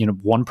 There's,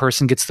 one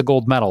person gets the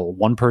gold medal,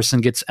 one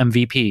person gets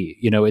MVP.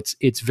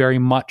 It's very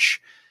much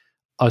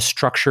a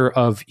structure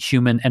of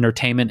human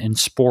entertainment and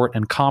sport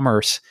and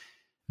commerce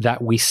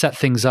that we set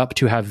things up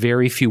to have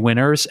very few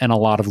winners and a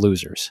lot of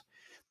losers.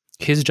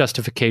 His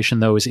justification,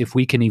 though, is if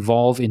we can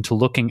evolve into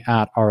looking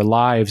at our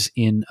lives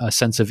in a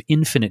sense of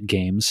infinite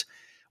games,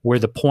 where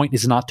the point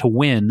is not to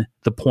win,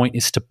 the point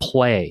is to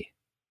play.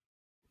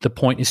 The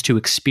point is to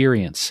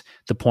experience.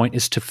 The point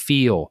is to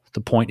feel.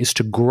 The point is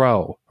to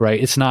grow,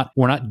 right?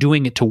 We're not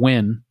doing it to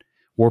win.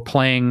 We're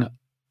playing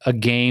a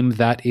game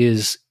that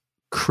is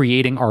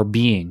creating our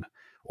being,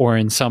 or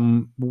in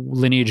some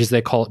lineages,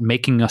 they call it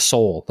making a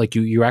soul. Like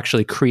you're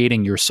actually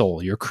creating your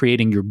soul. You're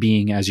creating your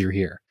being as you're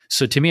here.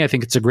 So to me, I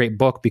think it's a great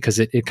book because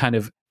it kind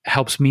of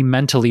helps me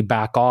mentally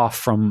back off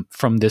from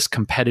this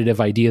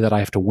competitive idea that I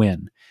have to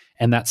win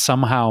and that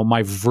somehow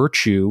my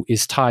virtue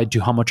is tied to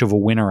how much of a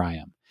winner I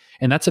am.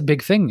 And that's a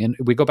big thing. And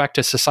we go back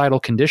to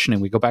societal conditioning.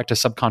 We go back to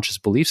subconscious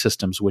belief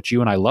systems, which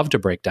you and I love to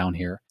break down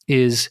here,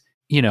 is,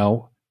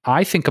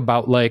 I think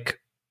about like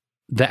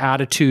the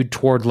attitude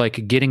toward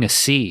like getting a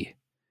C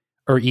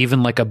or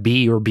even like a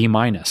B or B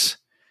minus.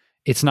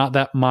 It's not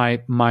that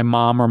my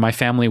mom or my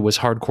family was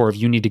hardcore of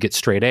you need to get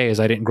straight A's.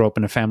 I didn't grow up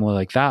in a family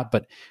like that.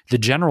 But the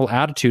general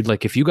attitude,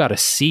 like if you got a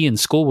C in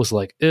school was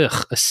like,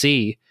 ugh, a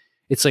C.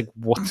 It's like,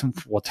 what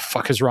the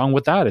fuck is wrong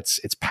with that? It's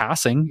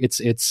passing.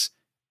 It's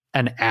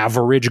an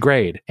average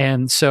grade.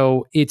 And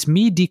so it's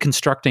me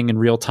deconstructing in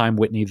real time,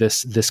 Whitney,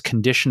 this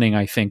conditioning,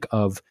 I think,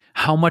 of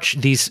how much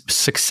these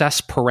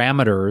success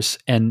parameters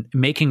and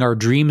making our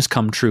dreams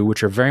come true,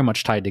 which are very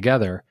much tied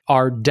together,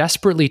 are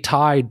desperately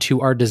tied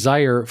to our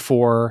desire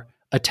for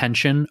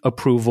attention,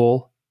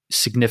 approval,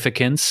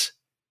 significance,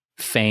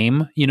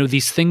 fame,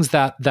 these things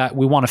that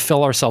we want to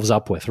fill ourselves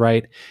up with,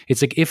 right?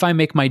 It's like, if I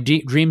make my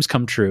dreams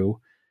come true,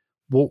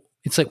 well,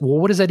 it's like, well,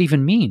 what does that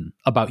even mean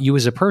about you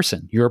as a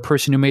person? You're a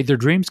person who made their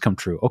dreams come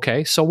true.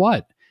 Okay, so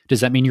what?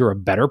 Does that mean you're a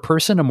better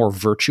person, a more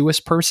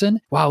virtuous person?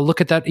 Wow,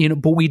 look at that.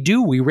 But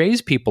we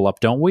raise people up,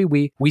 don't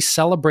we? We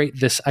celebrate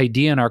this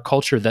idea in our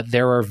culture that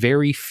there are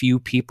very few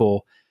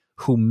people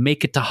who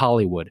make it to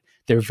Hollywood.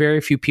 There are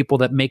very few people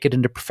that make it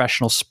into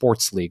professional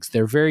sports leagues.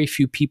 There are very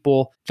few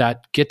people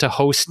that get to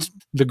host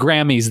the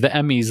Grammys, the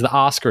Emmys, the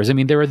Oscars. I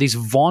mean, there are these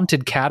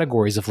vaunted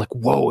categories of like,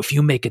 whoa, if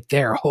you make it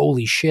there,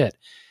 holy shit.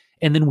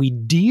 And then we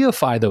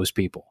deify those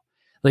people.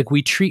 Like,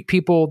 we treat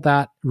people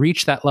that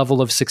reach that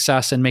level of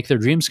success and make their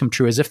dreams come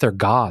true as if they're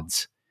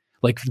gods.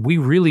 Like, we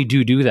really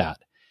do that,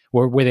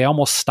 where they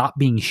almost stop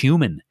being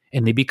human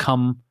and they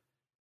become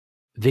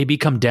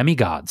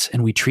demigods,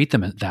 and we treat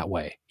them that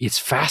way. It's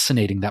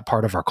fascinating, that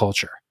part of our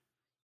culture.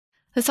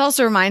 This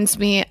also reminds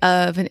me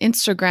of an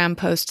Instagram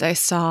post I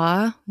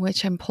saw,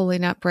 which I'm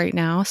pulling up right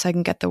now so I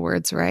can get the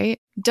words right.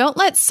 Don't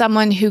let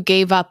someone who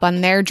gave up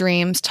on their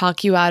dreams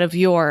talk you out of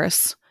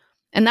yours.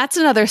 And that's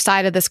another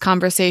side of this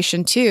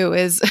conversation too,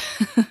 is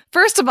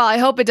first of all, I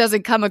hope it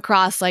doesn't come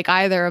across like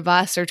either of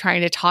us are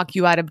trying to talk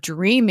you out of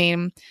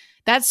dreaming.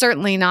 That's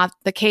certainly not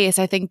the case.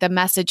 I think the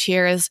message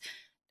here is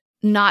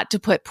not to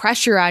put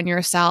pressure on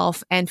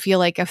yourself and feel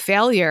like a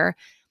failure,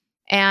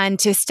 and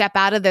to step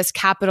out of this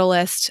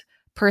capitalist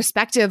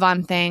perspective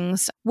on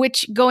things,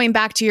 which, going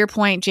back to your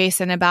point,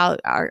 Jason, about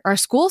our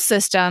school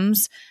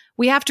systems,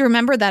 we have to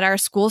remember that our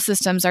school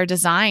systems are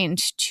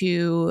designed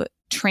to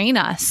train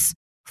us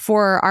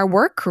for our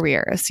work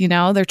careers.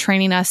 They're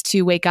training us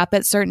to wake up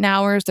at certain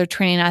hours. They're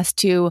training us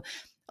to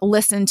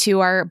listen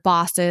to our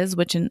bosses,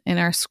 which in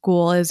our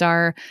school is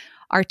our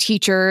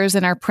teachers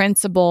and our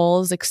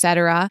principals, et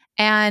cetera.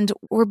 And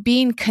we're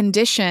being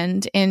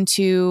conditioned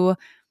into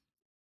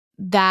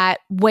that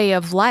way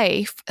of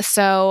life.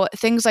 So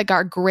things like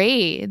our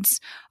grades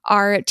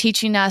are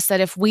teaching us that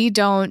if we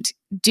don't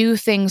do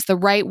things the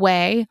right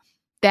way,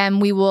 then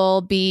we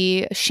will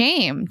be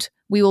shamed.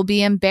 We will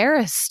be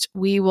embarrassed.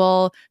 We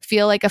will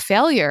feel like a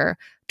failure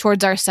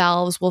towards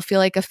ourselves. We'll feel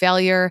like a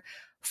failure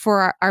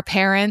for our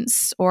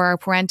parents or our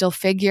parental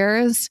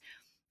figures.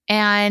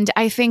 And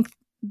I think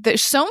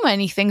there's so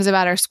many things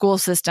about our school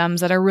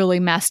systems that are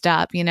really messed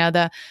up.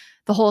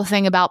 The whole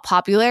thing about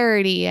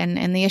popularity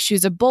and the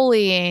issues of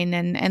bullying.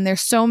 And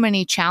there's so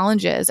many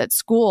challenges at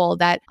school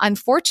that,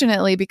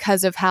 unfortunately,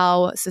 because of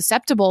how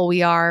susceptible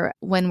we are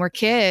when we're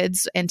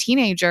kids and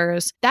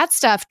teenagers, that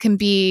stuff can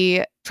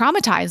be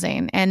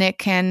traumatizing, and it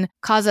can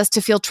cause us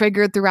to feel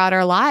triggered throughout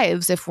our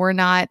lives if we're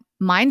not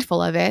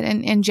mindful of it.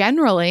 And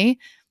generally,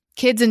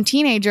 kids and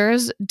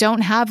teenagers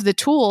don't have the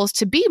tools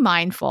to be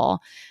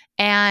mindful.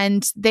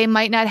 And they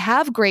might not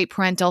have great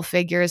parental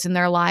figures in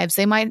their lives.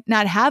 They might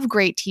not have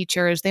great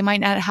teachers. They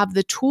might not have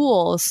the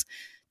tools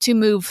to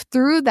move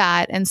through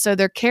that. And so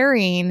they're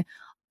carrying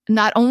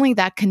not only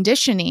that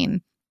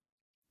conditioning,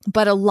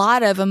 but a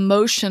lot of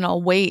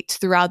emotional weight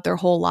throughout their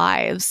whole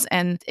lives.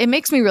 And it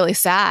makes me really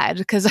sad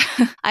because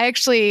I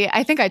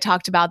think I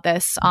talked about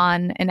this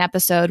on an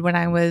episode when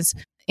I was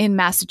in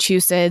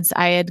Massachusetts.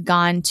 I had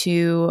gone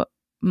to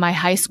my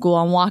high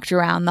school and walked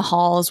around the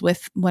halls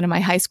with one of my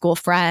high school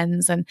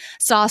friends and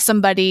saw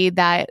somebody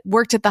that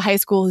worked at the high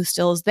school who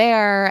still is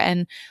there.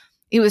 And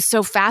it was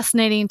so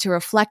fascinating to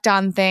reflect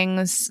on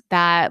things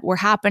that were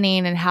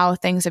happening and how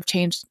things have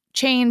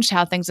changed,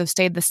 how things have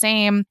stayed the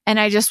same. And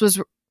I just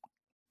was,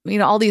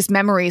 all these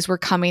memories were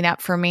coming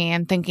up for me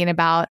and thinking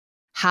about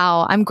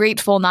how I'm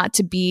grateful not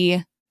to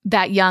be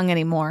that young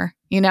anymore,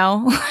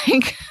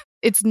 like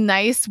it's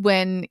nice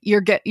when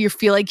you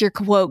feel like you're,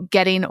 quote,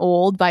 getting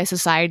old by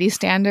society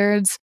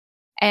standards.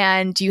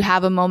 And you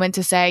have a moment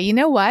to say, you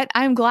know what?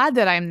 I'm glad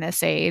that I'm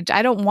this age.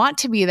 I don't want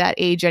to be that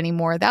age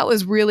anymore. That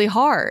was really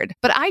hard.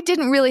 But I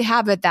didn't really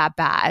have it that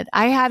bad.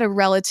 I had a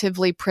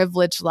relatively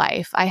privileged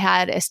life. I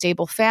had a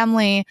stable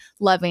family,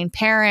 loving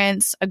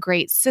parents, a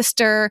great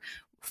sister,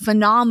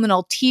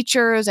 phenomenal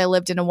teachers. I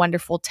lived in a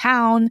wonderful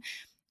town.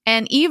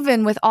 And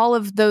even with all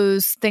of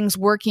those things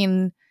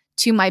working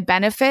to my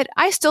benefit,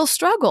 I still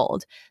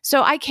struggled.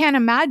 So I can't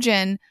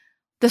imagine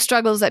the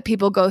struggles that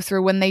people go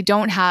through when they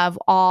don't have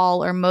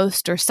all or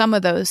most or some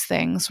of those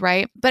things,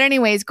 right? But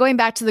anyways, going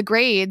back to the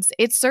grades,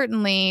 it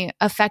certainly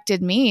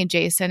affected me,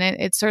 Jason.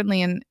 It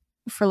certainly,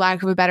 for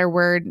lack of a better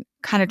word,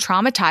 kind of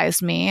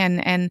traumatized me,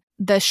 and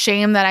the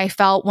shame that I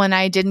felt when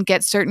I didn't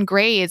get certain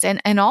grades.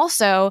 And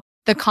also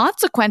the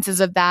consequences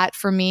of that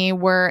for me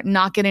were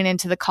not getting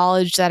into the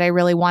college that I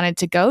really wanted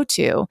to go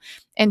to,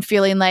 and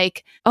feeling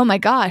like, oh my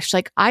gosh,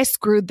 like I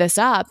screwed this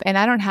up and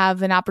I don't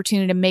have an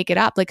opportunity to make it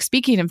up. Like,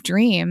 speaking of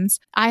dreams,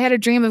 I had a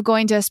dream of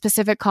going to a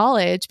specific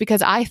college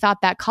because I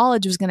thought that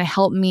college was going to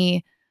help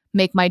me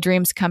make my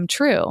dreams come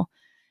true.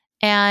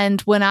 And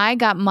when I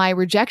got my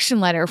rejection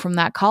letter from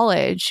that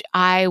college,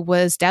 I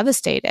was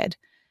devastated.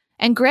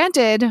 And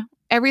granted,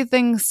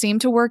 everything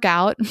seemed to work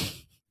out,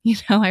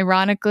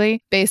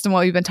 ironically, based on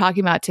what we've been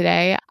talking about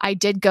today. I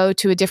did go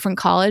to a different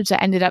college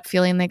that ended up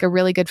feeling like a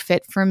really good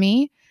fit for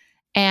me.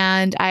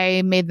 And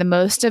I made the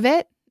most of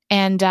it.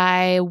 And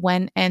I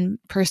went and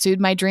pursued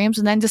my dreams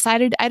and then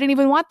decided I didn't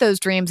even want those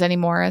dreams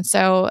anymore. And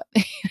so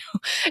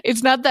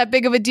it's not that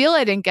big of a deal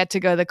I didn't get to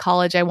go to the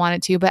college I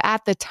wanted to. But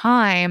at the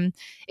time,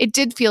 it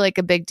did feel like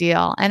a big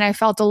deal. And I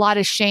felt a lot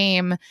of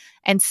shame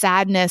and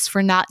sadness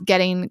for not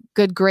getting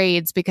good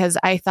grades because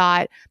I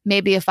thought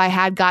maybe if I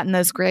had gotten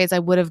those grades, I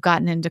would have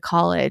gotten into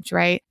college,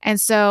 right?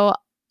 And so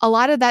a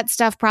lot of that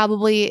stuff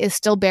probably is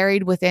still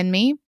buried within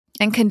me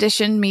and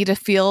conditioned me to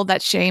feel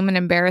that shame and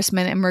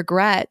embarrassment and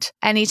regret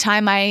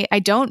anytime I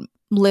don't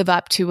live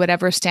up to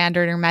whatever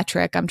standard or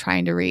metric I'm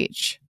trying to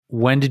reach.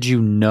 When did you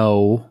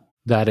know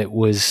that it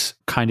was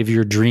kind of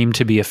your dream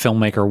to be a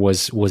filmmaker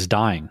was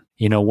dying?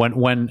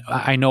 When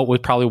I know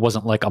it probably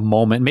wasn't like a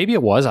moment, maybe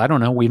it was, I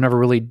don't know. We've never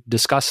really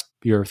discussed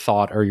your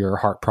thought or your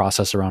heart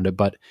process around it,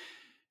 but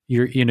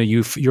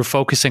you're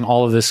focusing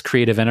all of this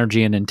creative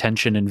energy and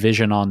intention and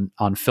vision on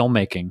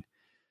filmmaking.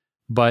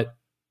 But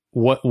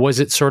what was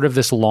it sort of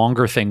this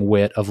longer thing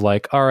of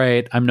like, all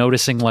right, I'm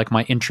noticing like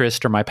my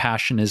interest or my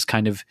passion is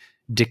kind of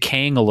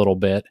decaying a little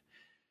bit.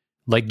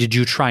 Like, did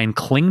you try and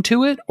cling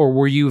to it, or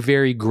were you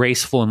very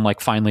graceful and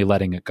like finally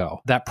letting it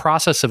go? That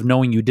process of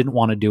knowing you didn't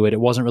want to do it, it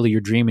wasn't really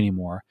your dream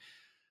anymore.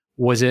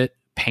 Was it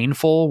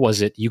painful?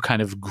 Was it you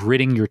kind of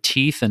gritting your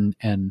teeth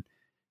and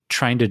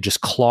trying to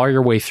just claw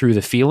your way through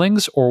the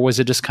feelings? Or was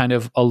it just kind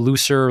of a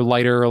looser,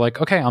 lighter,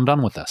 like, okay, I'm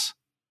done with this?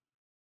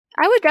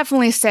 I would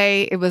definitely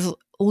say it was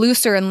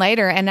looser and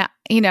lighter. And,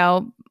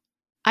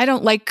 I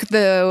don't like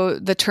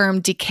the term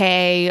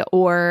decay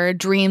or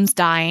dreams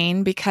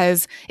dying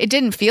because it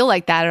didn't feel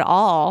like that at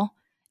all.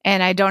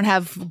 And I don't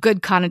have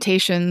good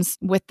connotations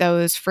with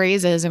those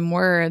phrases and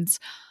words.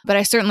 But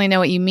I certainly know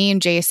what you mean,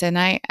 Jason.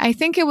 I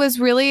think it was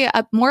really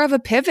more of a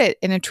pivot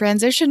and a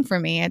transition for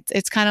me.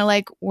 It's kind of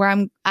like where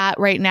I'm at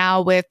right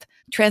now with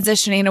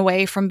transitioning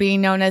away from being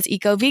known as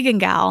Eco-Vegan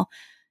Gal.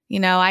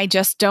 I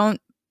just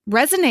don't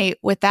resonate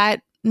with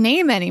that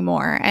name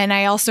anymore. And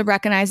I also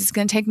recognize it's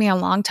going to take me a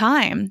long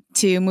time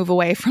to move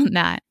away from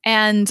that.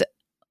 And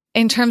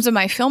in terms of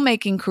my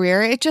filmmaking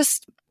career, it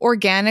just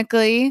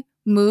organically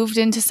moved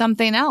into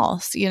something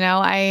else.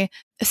 I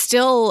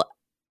still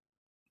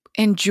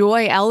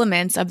enjoy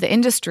elements of the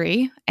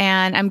industry,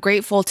 and I'm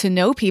grateful to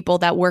know people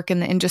that work in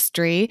the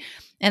industry.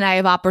 And I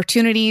have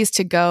opportunities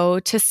to go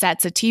to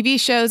sets of TV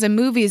shows and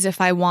movies if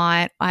I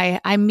want.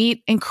 I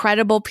meet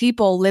incredible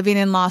people living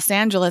in Los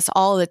Angeles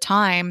all the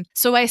time.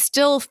 So I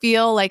still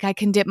feel like I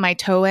can dip my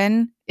toe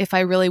in if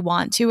I really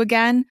want to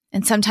again.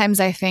 And sometimes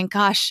I think,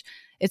 gosh,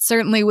 it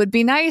certainly would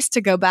be nice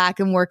to go back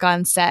and work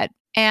on set.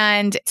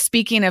 And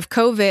speaking of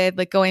COVID,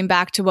 like going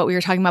back to what we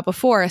were talking about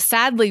before,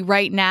 sadly,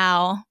 right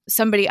now,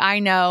 somebody I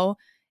know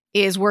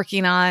is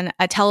working on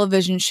a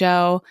television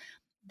show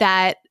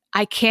that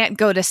I can't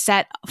go to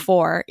set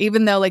for,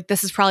 even though like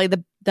this is probably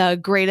the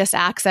greatest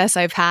access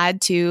I've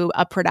had to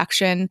a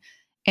production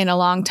in a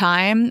long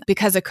time.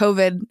 Because of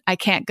COVID, I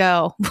can't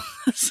go.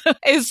 So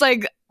it's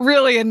like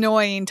really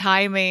annoying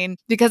timing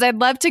because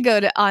I'd love to go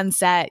on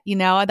set.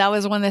 That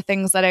was one of the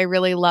things that I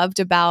really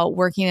loved about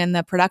working in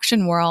the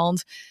production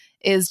world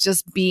is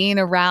just being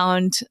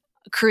around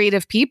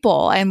creative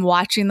people and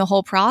watching the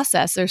whole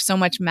process. There's so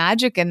much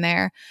magic in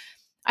there.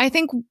 I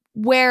think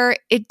where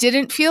it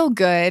didn't feel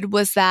good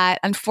was that,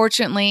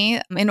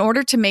 unfortunately, in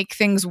order to make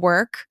things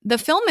work, the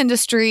film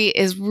industry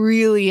is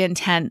really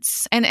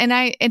intense. And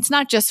it's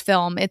not just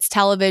film, it's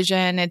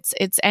television, it's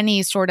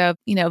any sort of,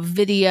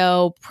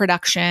 video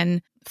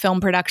production, film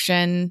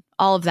production,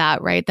 all of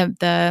that, right?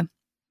 The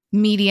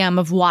medium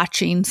of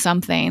watching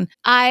something.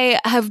 I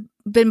have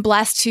been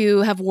blessed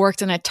to have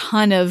worked in a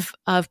ton of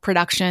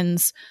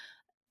productions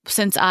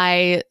since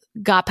I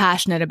got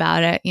passionate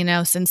about it,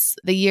 since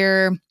the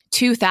year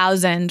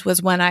 2000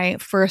 was when I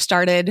first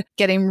started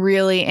getting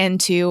really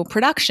into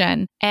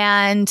production.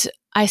 And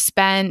I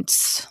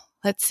spent,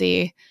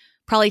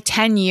 probably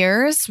 10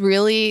 years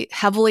really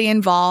heavily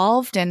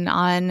involved and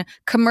on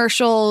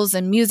commercials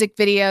and music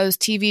videos,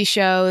 TV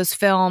shows,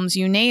 films,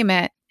 you name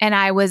it. And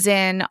I was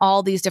in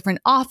all these different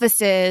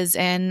offices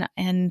and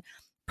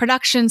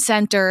production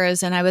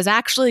centers, and I was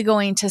actually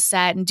going to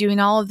set and doing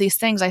all of these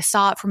things. I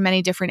saw it from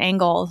many different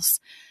angles.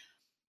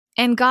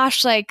 And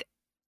gosh,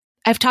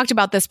 I've talked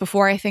about this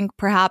before, I think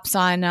perhaps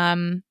on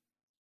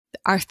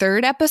our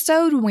third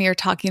episode when we were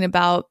talking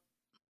about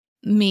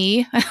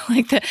me.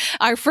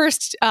 Our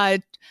first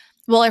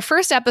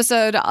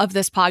episode of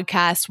this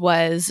podcast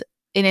was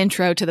an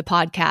intro to the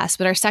podcast,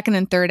 but our second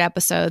and third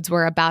episodes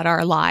were about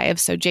our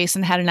lives. So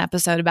Jason had an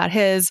episode about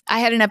his, I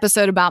had an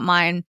episode about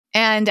mine.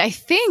 And I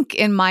think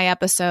in my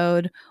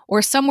episode,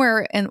 or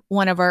somewhere in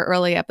one of our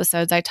early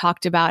episodes, I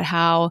talked about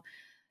how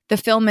the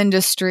film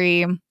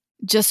industry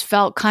just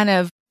felt kind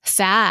of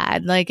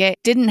sad. Like it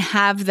didn't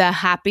have the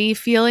happy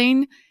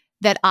feeling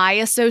that I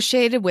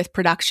associated with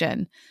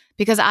production,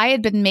 because I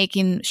had been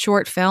making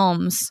short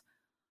films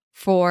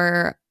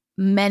for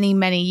many,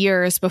 many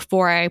years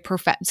before I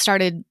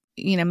started,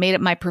 made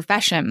it my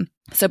profession.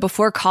 So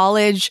before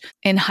college,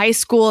 in high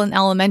school and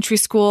elementary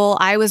school,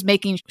 I was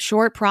making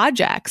short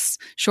projects,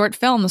 short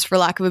films, for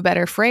lack of a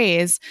better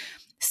phrase,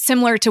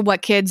 similar to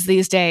what kids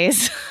these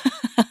days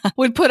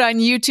would put on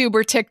YouTube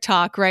or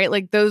TikTok, right?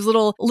 Like those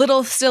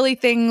little silly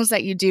things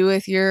that you do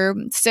with your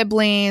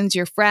siblings,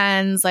 your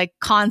friends, like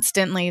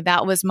constantly.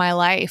 That was my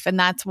life. And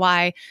that's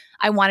why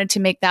I wanted to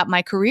make that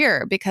my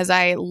career, because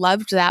I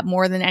loved that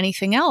more than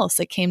anything else.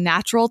 It came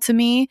natural to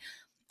me.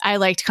 I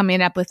liked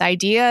coming up with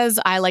ideas.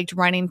 I liked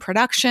running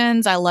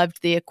productions. I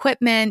loved the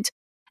equipment.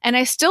 And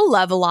I still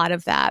love a lot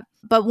of that.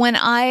 But when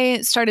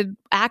I started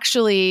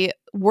actually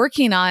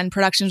working on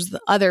productions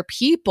with other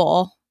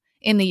people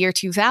in the year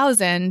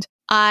 2000,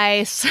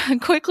 I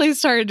quickly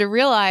started to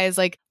realize,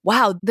 like,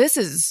 wow, this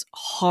is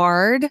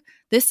hard.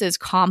 This is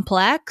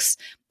complex.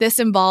 This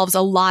involves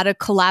a lot of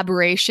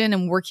collaboration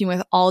and working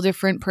with all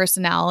different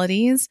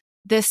personalities.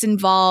 This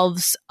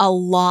involves a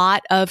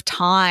lot of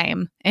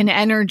time and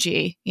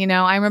energy.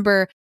 I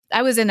remember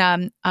I was in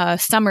a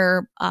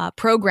summer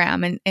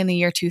program in the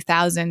year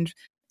 2000.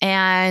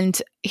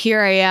 And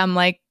here I am,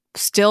 like,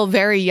 still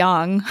very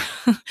young,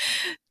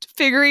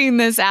 figuring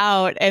this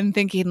out and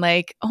thinking,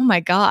 like, oh my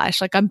gosh,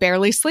 like, I'm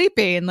barely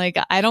sleeping. Like,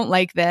 I don't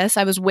like this.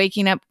 I was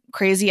waking up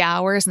crazy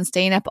hours and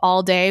staying up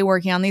all day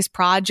working on these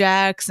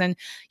projects. And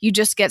you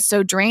just get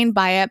so drained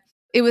by it.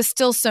 It was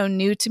still so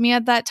new to me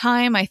at that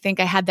time. I think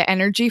I had the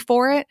energy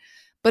for it.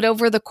 But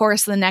over the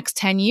course of the next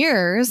 10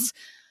 years,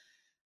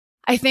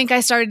 I think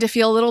I started to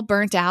feel a little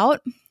burnt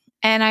out.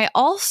 And I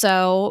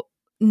also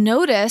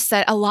noticed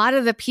that a lot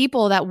of the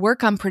people that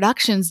work on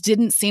productions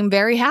didn't seem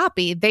very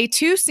happy. They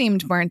too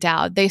seemed burnt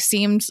out. They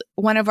seemed,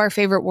 one of our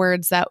favorite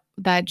words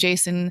that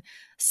Jason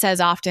says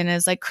often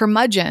is like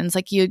curmudgeons.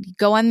 Like, you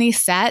go on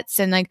these sets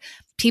and like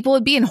people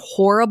would be in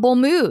horrible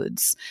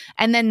moods.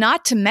 And then,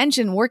 not to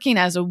mention, working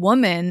as a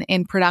woman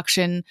in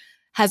production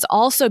has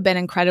also been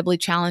incredibly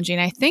challenging.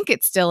 I think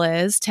it still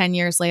is 10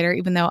 years later,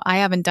 even though I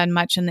haven't done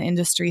much in the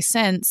industry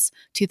since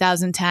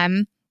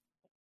 2010.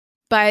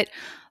 But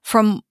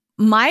from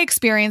my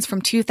experience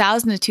from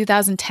 2000 to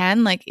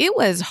 2010, like, it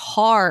was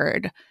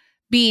hard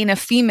being a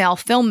female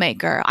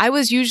filmmaker. I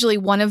was usually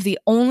one of the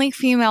only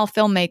female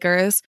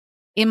filmmakers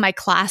in my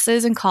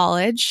classes in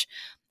college.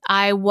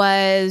 I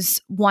was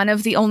one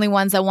of the only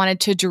ones that wanted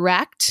to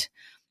direct,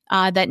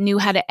 that knew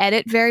how to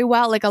edit very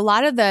well. Like, a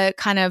lot of the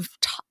kind of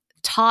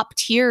top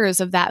tiers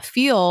of that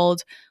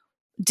field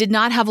did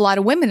not have a lot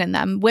of women in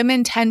them.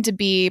 Women tend to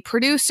be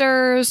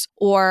producers,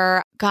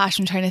 or, gosh,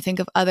 I'm trying to think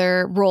of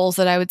other roles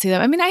that I would see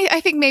them. I mean, I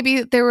think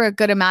maybe there were a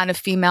good amount of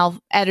female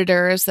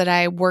editors that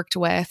I worked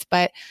with,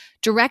 but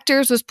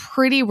directors was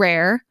pretty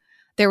rare.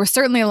 There were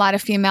certainly a lot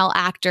of female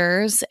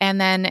actors,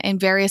 and then in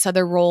various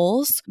other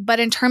roles.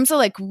 But in terms of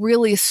like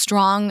really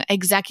strong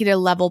executive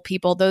level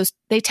people,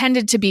 they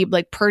tended to be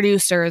like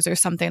producers or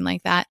something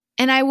like that.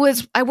 And I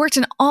worked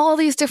in all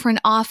these different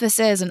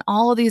offices and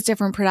all of these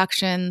different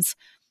productions.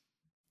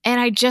 And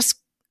I just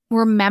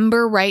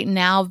remember right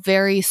now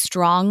very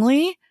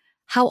strongly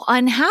how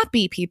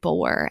unhappy people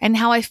were and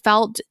how I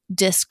felt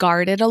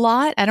discarded a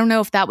lot. I don't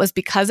know if that was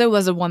because I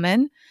was a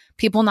woman,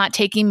 people not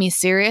taking me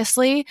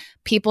seriously,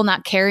 people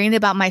not caring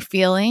about my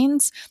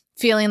feelings,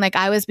 feeling like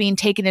I was being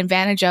taken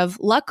advantage of.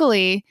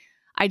 Luckily,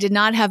 I did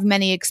not have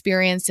many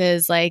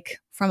experiences like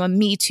from a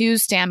Me Too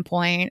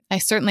standpoint. I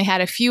certainly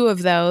had a few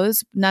of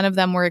those. None of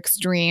them were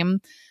extreme,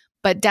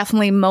 but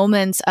definitely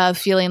moments of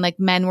feeling like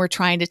men were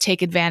trying to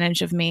take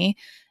advantage of me.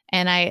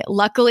 And I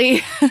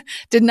luckily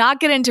did not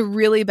get into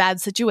really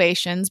bad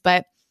situations,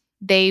 but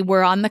they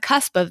were on the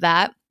cusp of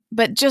that.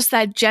 But just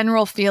that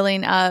general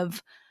feeling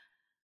of,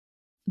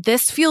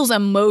 this feels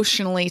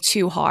emotionally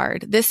too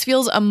hard. This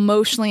feels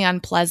emotionally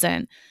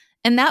unpleasant.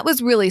 And that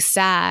was really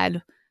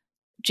sad,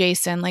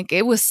 Jason. Like,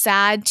 it was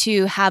sad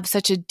to have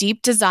such a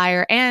deep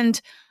desire and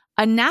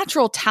a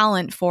natural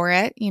talent for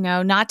it,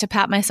 not to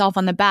pat myself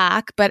on the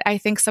back, but I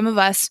think some of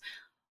us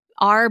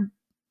are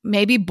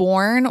maybe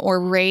born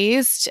or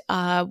raised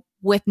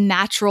with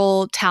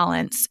natural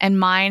talents, and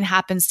mine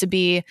happens to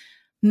be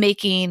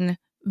making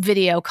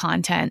video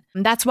content.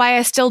 And that's why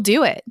I still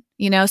do it,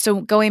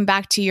 So going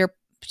back to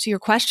your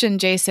question,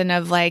 Jason,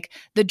 of like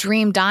the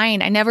dream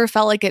dying, I never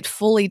felt like it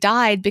fully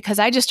died because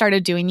I just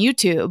started doing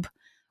YouTube,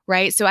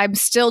 right? So I'm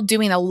still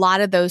doing a lot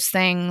of those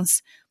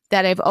things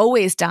that I've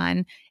always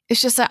done.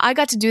 It's just that I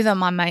got to do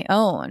them on my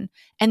own.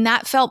 And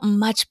that felt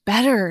much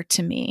better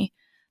to me.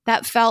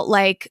 That felt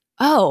like,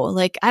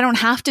 like I don't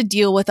have to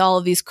deal with all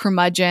of these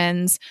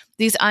curmudgeons,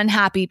 these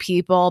unhappy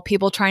people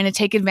trying to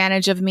take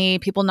advantage of me,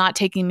 people not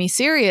taking me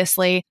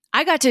seriously.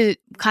 I got to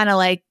kind of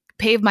like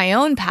pave my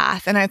own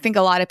path. And I think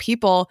a lot of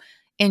people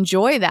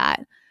enjoy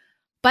that.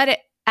 But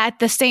at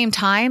the same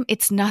time,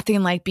 it's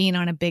nothing like being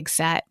on a big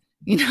set,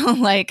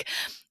 like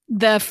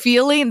the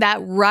feeling,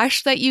 that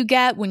rush that you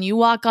get when you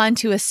walk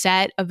onto a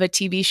set of a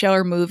TV show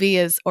or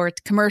movie or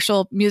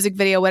commercial, music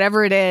video,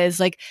 whatever it is,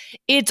 like,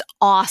 it's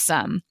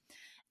awesome.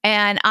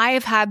 And I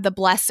have had the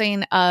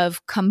blessing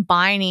of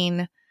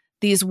combining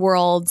these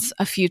worlds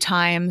a few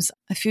times.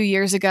 A few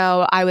years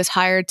ago, I was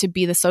hired to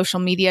be the social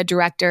media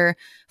director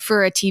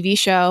for a TV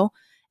show,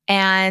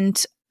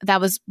 and that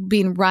was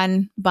being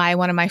run by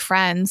one of my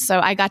friends.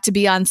 So I got to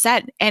be on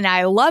set and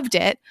I loved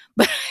it.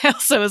 But I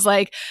also was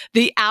like,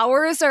 the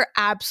hours are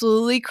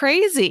absolutely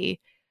crazy.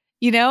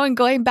 And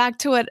going back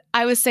to what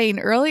I was saying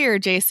earlier,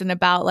 Jason,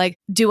 about like,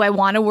 do I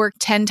want to work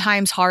 10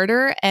 times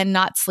harder and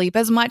not sleep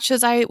as much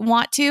as I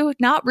want to?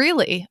 Not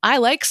really. I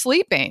like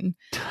sleeping.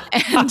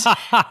 And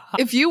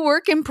if you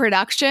work in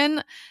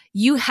production,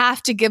 you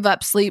have to give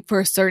up sleep for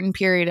a certain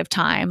period of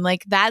time.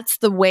 Like that's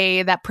the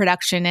way that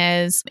production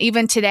is.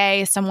 Even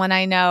today, someone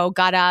I know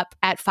got up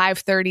at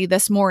 5:30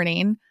 this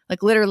morning,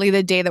 like literally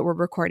the day that we're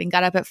recording,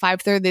 got up at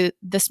 5:30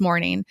 this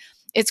morning.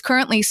 It's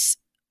currently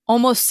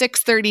almost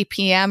 6:30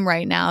 p.m.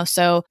 right now.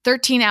 So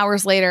 13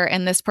 hours later,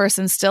 and this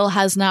person still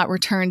has not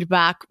returned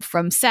back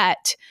from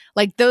set.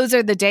 Like those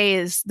are the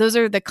days, those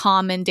are the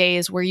common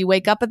days where you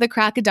wake up at the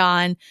crack of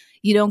dawn,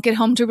 you don't get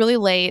home till really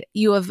late,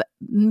 you have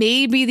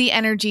maybe the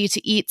energy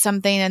to eat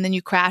something, and then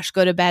you crash,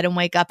 go to bed, and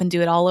wake up and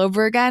do it all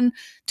over again.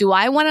 Do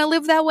I want to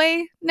live that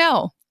way?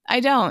 No,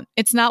 I don't.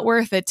 It's not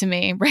worth it to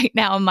me right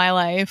now in my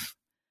life.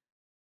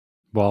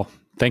 Well,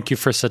 thank you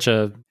for such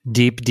a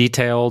deep,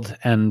 detailed,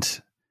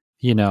 and,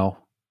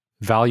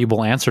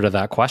 valuable answer to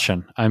that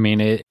question. I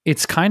mean,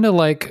 it's kind of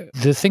like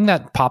the thing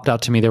that popped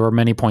out to me. There were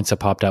many points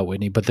that popped out,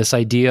 Whitney, but this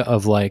idea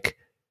of like,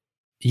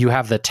 you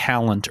have the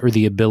talent or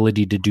the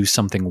ability to do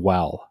something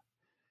well.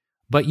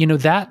 But,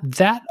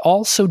 that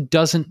also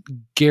doesn't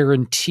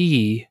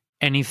guarantee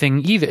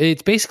anything either.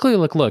 It's basically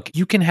like, look,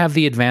 you can have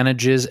the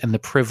advantages and the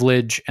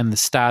privilege and the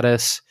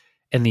status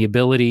and the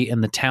ability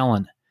and the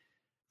talent.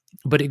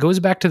 But it goes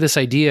back to this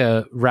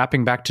idea,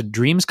 wrapping back to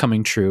dreams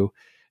coming true.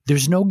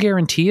 There's no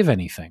guarantee of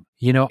anything.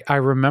 I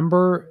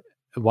remember,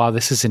 wow,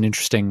 this is an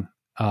interesting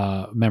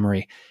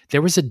memory.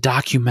 There was a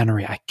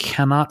documentary. I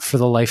cannot for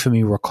the life of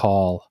me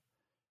recall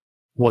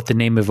what the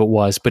name of it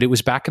was, but it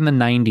was back in the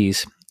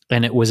 90s.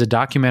 And it was a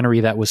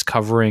documentary that was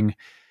covering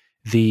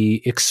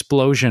the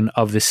explosion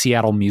of the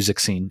Seattle music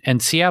scene.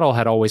 And Seattle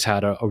had always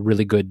had a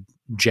really good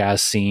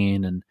jazz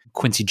scene. And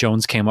Quincy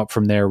Jones came up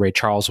from there. Ray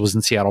Charles was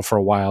in Seattle for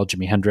a while.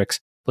 Jimi Hendrix.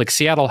 Like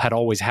Seattle had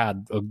always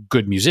had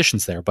good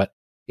musicians there. But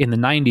in the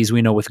 90s,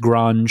 we know with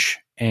grunge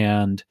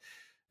and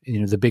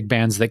the big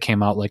bands that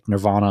came out like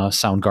Nirvana,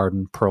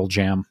 Soundgarden, Pearl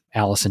Jam,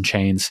 Alice in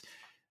Chains,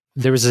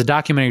 there was a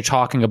documentary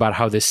talking about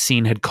how this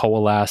scene had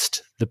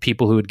coalesced, the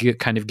people who had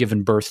kind of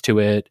given birth to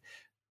it.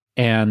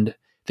 And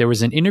there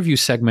was an interview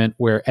segment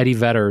where Eddie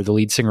Vedder, the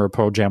lead singer of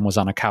Pearl Jam, was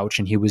on a couch,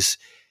 and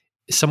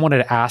someone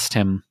had asked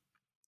him,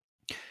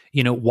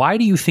 why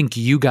do you think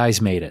you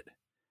guys made it?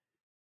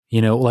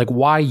 Like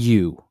why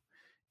you?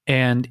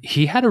 And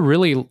he had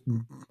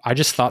I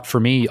just thought for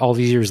me all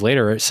these years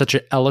later, such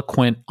an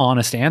eloquent,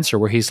 honest answer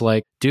where he's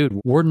like, dude,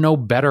 we're no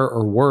better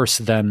or worse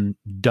than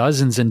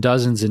dozens and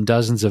dozens and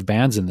dozens of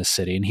bands in this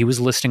city. And he was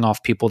listing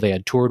off people they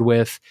had toured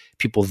with,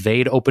 people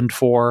they'd opened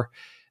for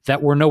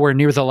that were nowhere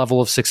near the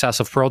level of success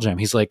of Pearl Jam.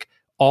 He's like,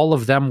 all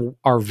of them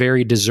are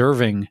very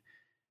deserving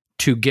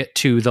to get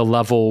to the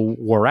level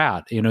we're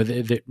at.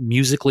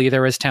 Musically,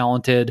 they're as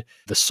talented,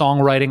 the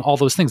songwriting, all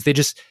those things.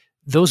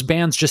 Those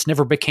bands just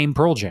never became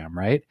Pearl Jam,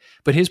 right?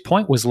 But his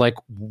point was like,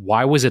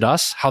 why was it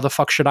us? How the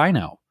fuck should I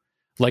know?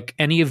 Like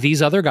any of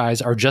these other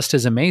guys are just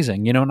as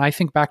amazing, and I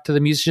think back to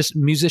the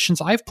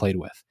musicians I've played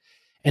with.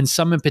 And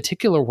some in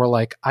particular were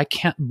like, I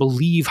can't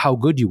believe how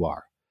good you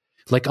are.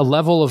 Like a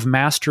level of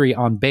mastery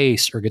on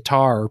bass or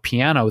guitar or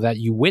piano that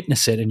you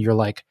witness it and you're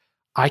like,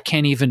 I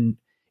can't even,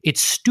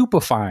 it's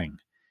stupefying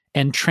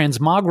and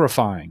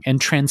transmogrifying and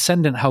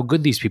transcendent how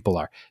good these people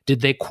are.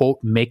 Did they, quote,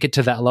 make it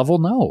to that level?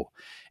 No.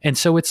 And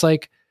so it's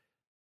like,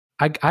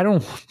 I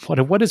don't,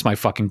 what is my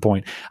fucking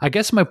point? I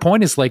guess my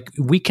point is like,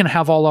 we can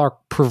have all our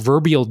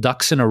proverbial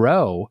ducks in a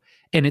row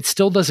and it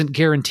still doesn't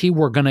guarantee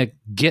we're going to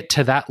get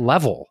to that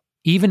level,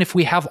 even if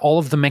we have all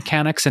of the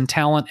mechanics and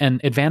talent and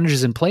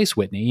advantages in place,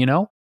 Whitney,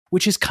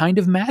 which is kind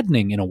of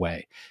maddening in a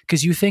way.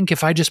 Because you think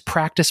if I just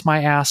practice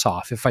my ass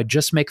off, if I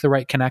just make the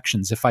right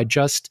connections, if I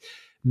just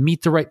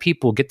meet the right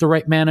people, get the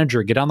right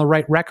manager, get on the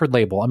right record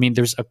label. I mean,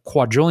 there's a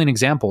quadrillion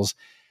examples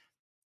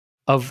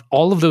of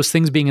all of those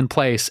things being in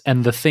place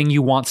and the thing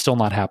you want still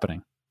not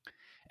happening.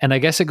 And I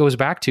guess it goes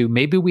back to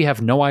maybe we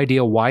have no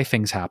idea why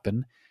things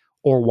happen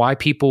or why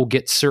people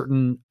get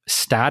certain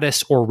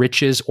status or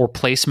riches or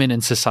placement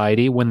in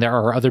society when there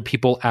are other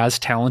people as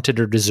talented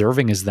or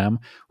deserving as them.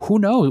 Who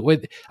knows?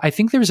 I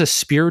think there's a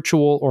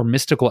spiritual or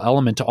mystical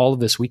element to all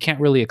of this we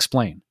can't really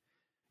explain,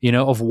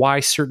 of why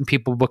certain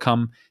people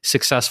become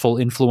successful,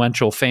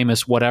 influential,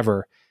 famous,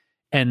 whatever,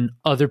 and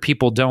other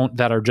people don't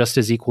that are just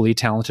as equally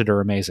talented or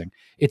amazing.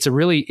 It's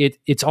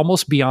it's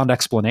almost beyond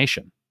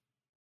explanation.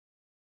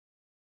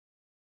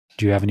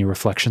 Do you have any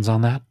reflections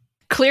on that?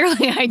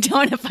 Clearly I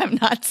don't if I'm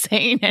not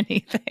saying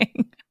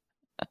anything.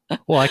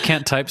 Well, I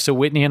can't type. So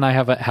Whitney and I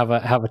have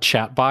a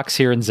chat box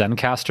here in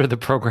Zencastr, the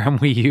program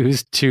we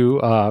use to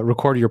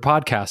record your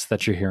podcast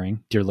that you're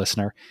hearing, dear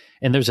listener.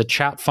 And there's a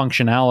chat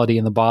functionality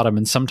in the bottom.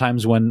 And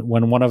sometimes when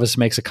one of us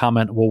makes a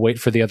comment, we'll wait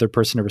for the other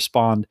person to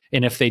respond.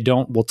 And if they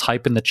don't, we'll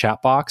type in the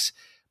chat box.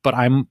 But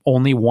I'm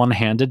only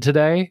one-handed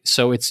today,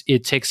 so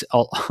it takes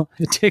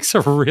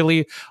a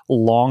really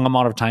long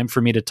amount of time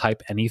for me to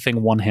type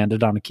anything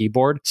one-handed on a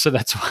keyboard. So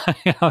that's why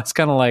I was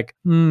kind of like,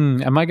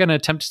 am I going to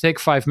attempt to take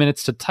 5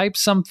 minutes to type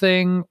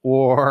something,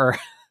 or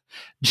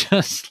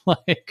just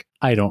like,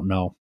 I don't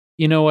know.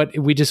 You know what?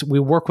 We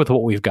work with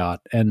what we've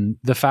got, and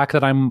the fact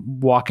that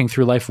I'm walking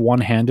through life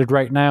one-handed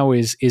right now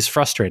is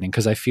frustrating,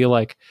 because I feel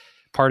like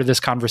part of this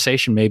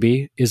conversation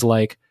maybe is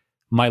like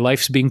my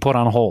life's being put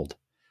on hold.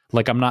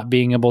 Like, I'm not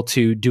being able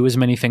to do as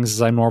many things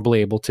as I'm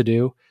normally able to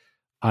do.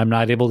 I'm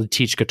not able to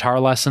teach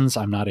guitar lessons.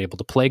 I'm not able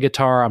to play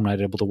guitar. I'm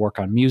not able to work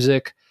on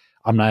music.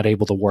 I'm not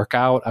able to work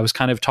out. I was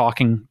kind of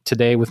talking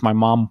today with my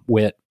mom,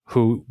 Whit,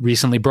 who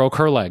recently broke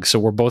her leg. So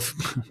we're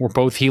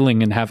both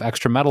healing and have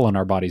extra metal in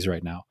our bodies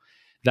right now.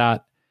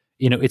 That,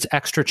 it's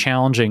extra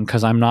challenging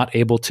because I'm not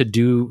able to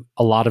do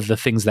a lot of the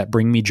things that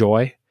bring me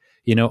joy,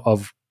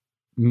 of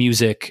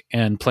music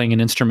and playing an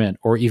instrument,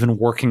 or even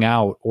working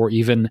out, or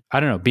even,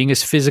 I don't know, being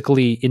as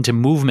physically into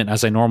movement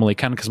as I normally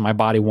can, because my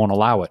body won't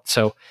allow it.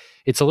 So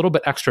it's a little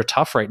bit extra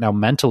tough right now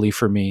mentally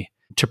for me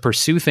to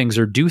pursue things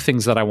or do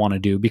things that I want to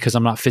do, because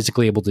I'm not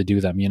physically able to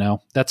do them.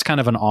 That's kind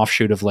of an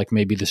offshoot of like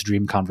maybe this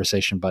dream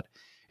conversation, but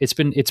it's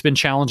been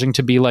challenging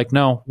to be like,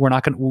 no,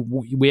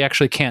 we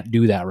actually can't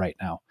do that right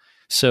now.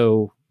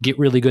 So get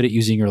really good at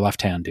using your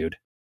left hand, dude.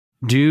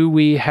 Do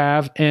we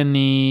have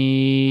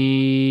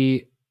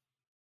any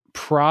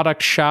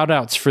product shout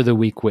outs for the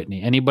week,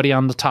 Whitney? Anybody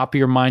on the top of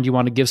your mind you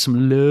want to give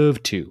some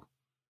love to?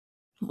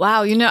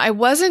 Wow, I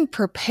wasn't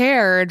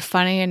prepared,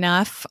 funny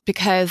enough,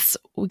 because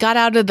we got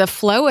out of the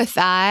flow with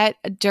that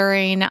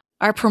during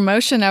our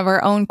promotion of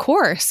our own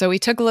course. So we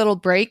took a little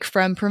break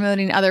from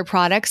promoting other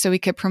products so we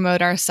could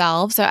promote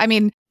ourselves. So,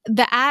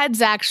 the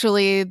ads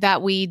actually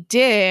that we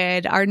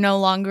did are no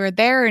longer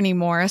there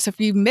anymore. So if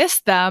you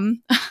missed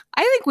them,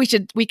 I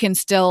think we can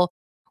still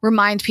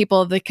remind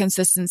people of the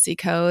consistency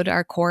code,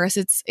 our course.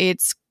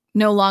 It's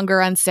no longer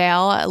on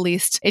sale. At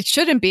least it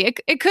shouldn't be.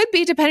 It could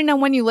be, depending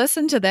on when you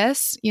listen to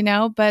this,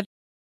 but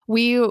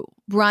we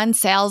run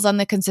sales on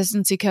the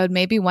consistency code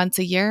maybe once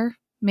a year,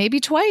 maybe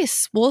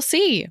twice. We'll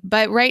see.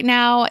 But right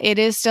now it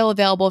is still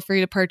available for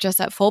you to purchase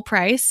at full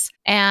price.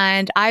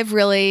 And I've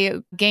really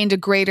gained a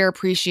greater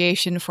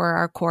appreciation for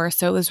our course.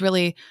 So it was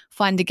really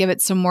fun to give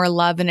it some more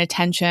love and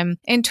attention.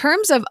 In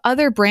terms of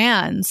other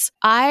brands,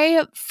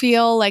 I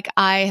feel like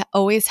I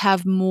always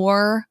have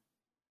more.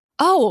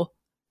 Oh,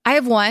 I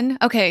have one.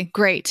 Okay,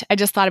 great. I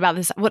just thought about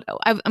this.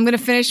 I'm going to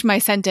finish my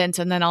sentence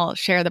and then I'll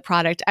share the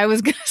product. I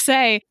was going to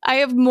say I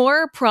have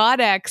more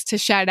products to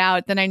shout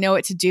out than I know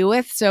what to do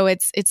with. So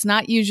it's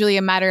not usually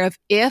a matter of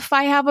if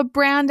I have a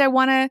brand I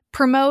want to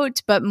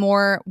promote, but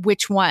more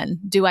which one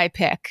do I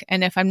pick?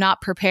 And if I'm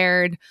not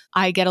prepared,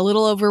 I get a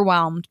little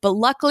overwhelmed. But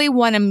luckily,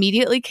 one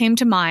immediately came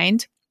to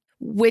mind,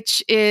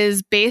 which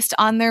is based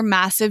on their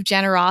massive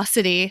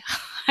generosity.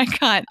 I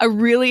got a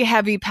really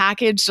heavy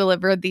package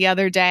delivered the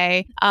other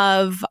day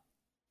of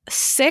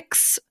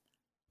 6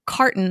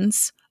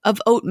 cartons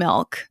of oat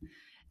milk,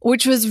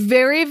 which was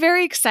very,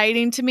 very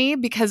exciting to me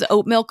because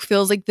oat milk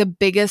feels like the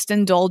biggest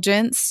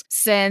indulgence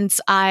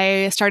since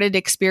I started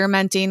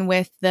experimenting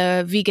with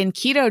the vegan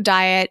keto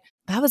diet.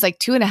 That was like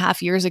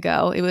 2.5 years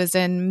ago. It was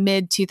in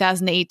mid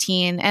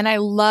 2018, and I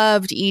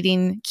loved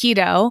eating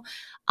keto.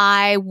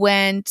 I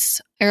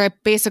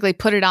basically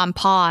put it on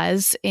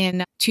pause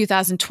in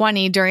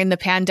 2020 during the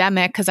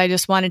pandemic because I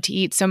just wanted to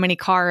eat so many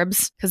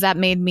carbs because that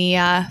made me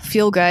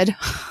feel good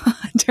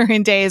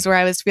during days where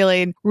I was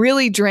feeling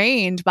really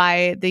drained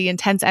by the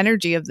intense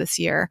energy of this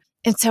year.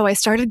 And so I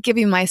started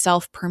giving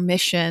myself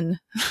permission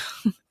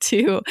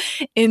to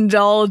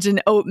indulge in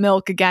oat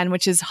milk again,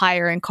 which is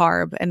higher in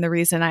carb and the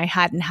reason I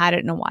hadn't had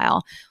it in a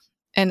while.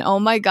 And oh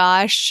my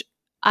gosh,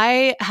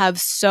 I have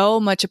so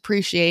much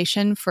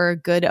appreciation for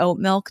good oat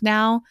milk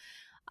now.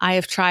 I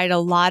have tried a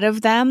lot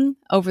of them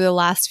over the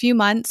last few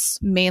months,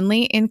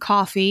 mainly in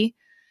coffee.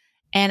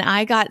 And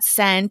I got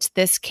sent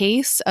this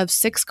case of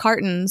 6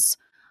 cartons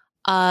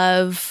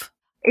of,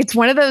 it's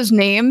one of those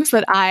names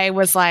that I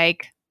was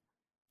like,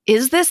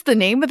 is this the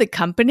name of the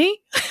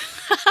company?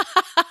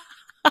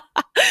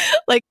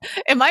 Like,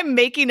 am I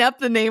making up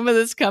the name of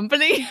this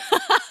company?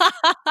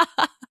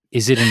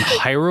 Is it in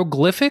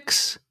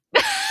hieroglyphics?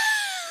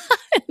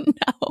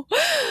 No.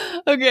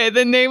 Okay,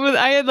 the name was,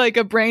 I had like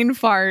a brain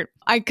fart.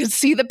 I could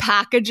see the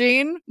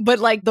packaging, but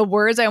like the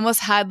words, I almost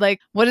had like,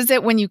 what is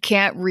it when you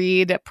can't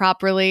read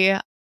properly?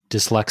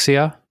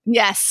 Dyslexia?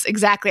 Yes,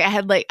 exactly.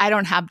 I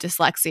don't have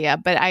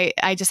dyslexia, but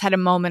I just had a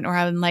moment where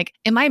I'm like,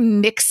 am I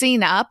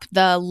mixing up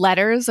the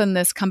letters in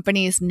this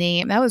company's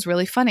name? That was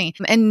really funny.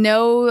 And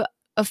no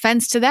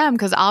offense to them,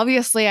 because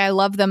obviously I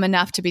love them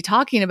enough to be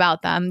talking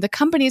about them. The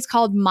company is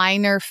called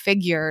Minor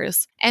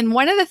Figures. And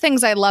one of the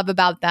things I love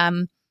about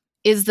them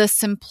is the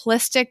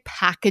simplistic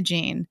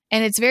packaging.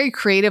 And it's very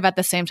creative at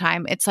the same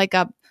time. It's like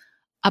a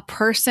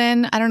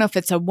person, I don't know if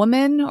it's a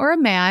woman or a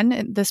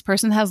man. This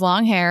person has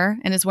long hair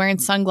and is wearing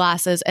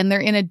sunglasses and they're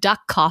in a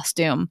duck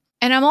costume.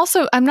 And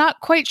I'm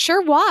not quite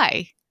sure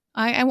why.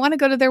 I want to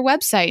go to their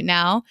website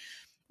now,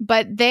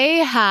 but they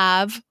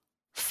have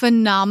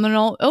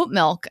phenomenal oat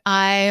milk.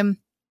 I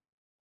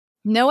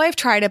know I've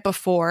tried it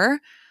before.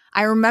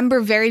 I remember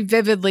very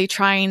vividly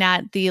trying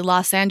at the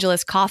Los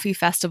Angeles Coffee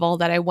Festival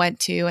that I went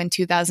to in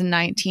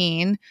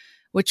 2019,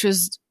 which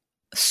was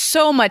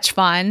so much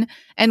fun.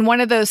 And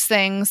one of those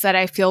things that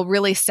I feel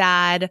really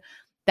sad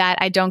that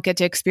I don't get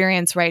to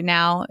experience right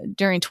now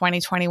during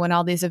 2020 when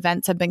all these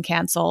events have been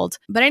canceled.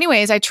 But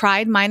anyways, I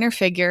tried Minor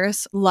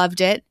Figures,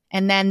 loved it.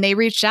 And then they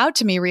reached out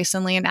to me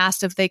recently and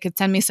asked if they could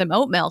send me some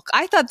oat milk.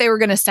 I thought they were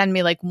going to send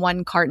me like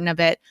 1 carton of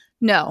it.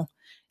 No,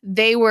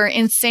 they were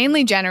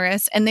insanely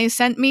generous and they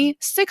sent me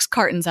 6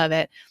 cartons of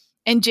it.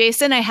 And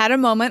Jason, I had a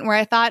moment where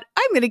I thought,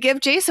 I'm going to give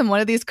Jason one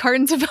of these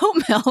cartons of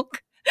oat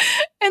milk.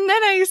 And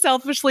then I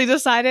selfishly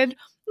decided,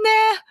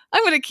 nah,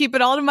 I'm going to keep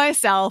it all to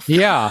myself.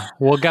 Yeah.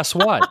 Well, guess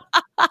what?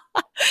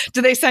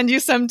 Do they send you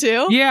some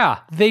too? Yeah,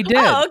 they did.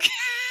 Oh, okay.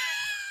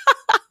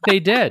 They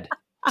did.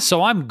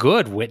 So I'm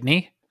good,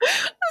 Whitney.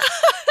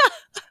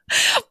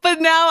 But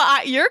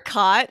now you're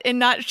caught in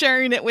not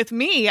sharing it with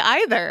me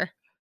either.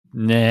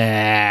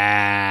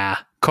 Nah.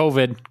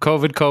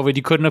 COVID.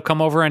 You couldn't have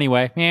come over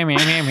anyway.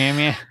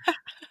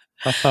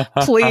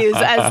 Please,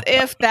 as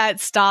if that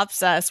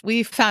stops us.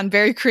 We've found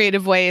very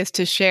creative ways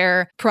to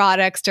share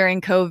products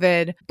during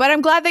COVID. But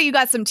I'm glad that you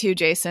got some too,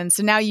 Jason.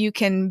 So now you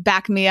can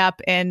back me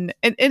up. I'm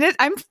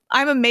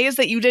amazed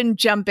that you didn't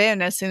jump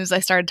in as soon as I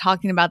started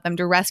talking about them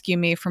to rescue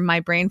me from my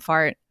brain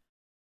fart.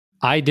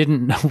 I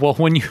didn't. Well,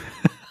 when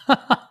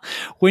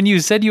you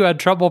said you had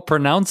trouble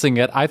pronouncing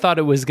it, I thought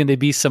it was going to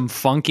be some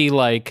funky,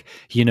 like,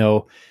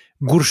 oat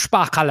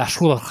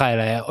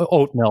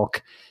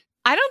milk.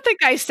 I don't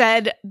think I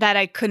said that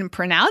I couldn't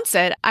pronounce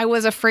it. I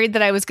was afraid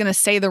that I was going to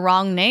say the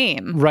wrong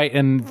name. Right.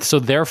 And so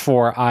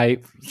therefore, I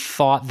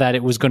thought that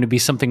it was going to be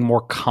something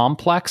more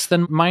complex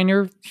than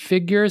Minor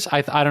Figures.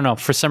 I don't know.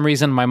 For some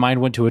reason, my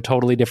mind went to a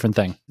totally different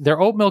thing. Their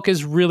oat milk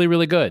is really,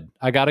 really good.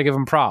 I got to give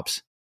them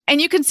props. And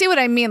you can see what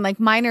I mean. Like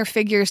Minor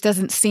Figures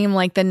doesn't seem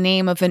like the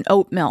name of an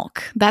oat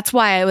milk. That's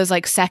why I was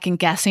like second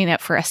guessing it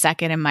for a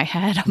second in my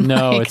head.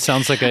 It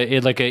sounds like an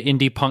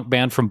indie punk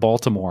band from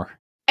Baltimore.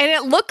 And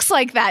it looks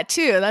like that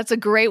too. That's a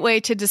great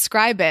way to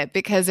describe it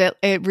because it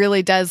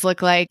really does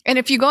look like, and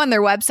if you go on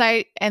their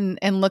website and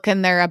look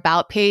in their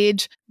about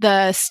page,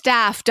 the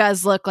staff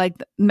does look like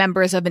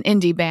members of an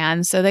indie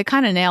band. So they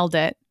kind of nailed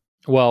it.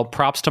 Well,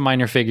 props to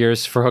Minor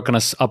Figures for hooking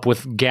us up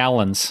with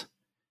gallons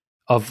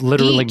of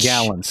literally Each.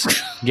 Gallons.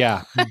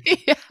 Yeah.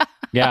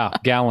 Yeah,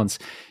 gallons.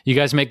 You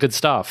guys make good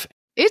stuff.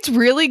 It's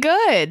really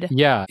good.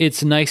 Yeah,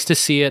 it's nice to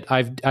see it.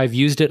 I've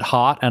used it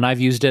hot and I've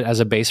used it as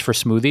a base for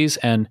smoothies,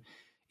 and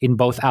in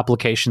both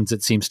applications,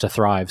 it seems to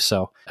thrive.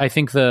 So I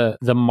think the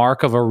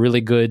mark of a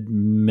really good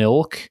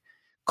milk,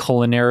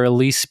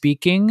 culinarily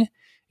speaking,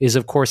 is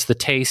of course the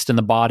taste and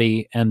the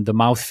body and the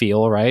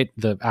mouthfeel, right?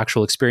 The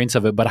actual experience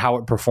of it, but how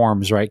it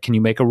performs, right? Can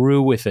you make a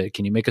roux with it?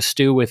 Can you make a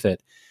stew with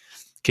it?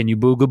 Can you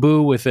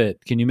boogaboo with it?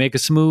 Can you make a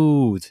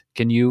smooth?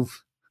 Can you...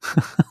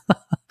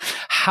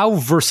 How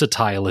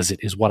versatile is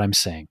it, is what I'm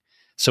saying.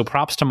 So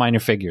props to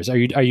Minor Figures. Are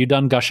you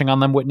done gushing on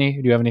them, Whitney?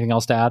 Do you have anything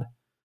else to add?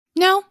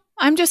 No,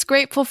 I'm just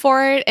grateful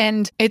for it.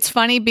 And it's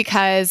funny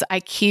because I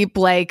keep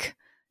like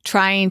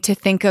trying to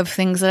think of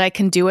things that I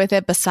can do with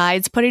it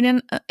besides putting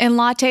in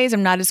lattes.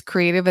 I'm not as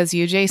creative as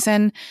you,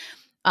 Jason.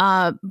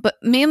 But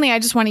mainly I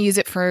just want to use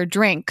it for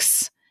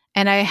drinks.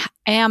 And I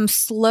am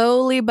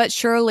slowly but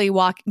surely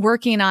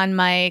working on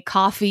my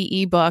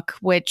coffee ebook,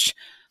 which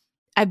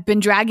I've been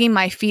dragging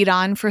my feet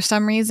on for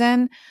some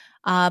reason.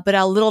 But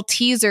a little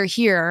teaser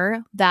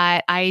here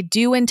that I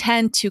do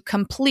intend to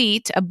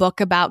complete a book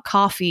about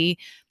coffee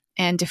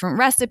and different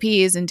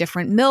recipes and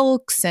different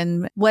milks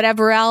and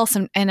whatever else.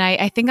 And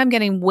I think I'm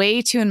getting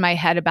way too in my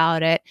head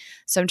about it.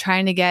 So I'm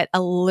trying to get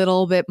a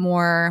little bit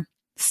more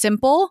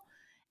simple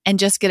and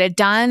just get it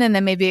done and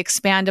then maybe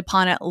expand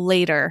upon it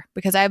later,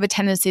 because I have a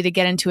tendency to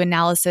get into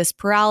analysis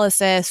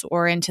paralysis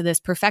or into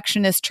this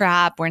perfectionist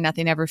trap where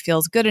nothing ever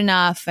feels good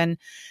enough. And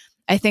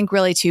I think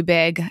really too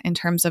big in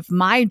terms of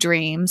my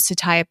dreams to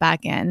tie it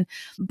back in.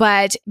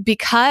 But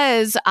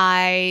because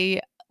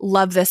I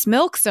love this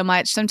milk so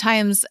much,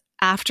 sometimes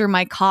after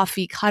my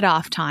coffee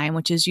cutoff time,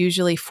 which is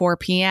usually 4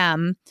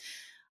 p.m.,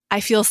 I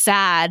feel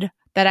sad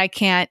that I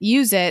can't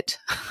use it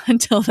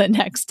until the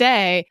next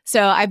day.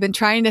 So I've been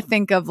trying to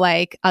think of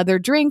like other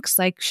drinks,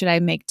 like should I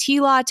make tea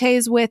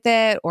lattes with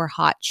it or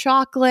hot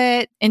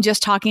chocolate? And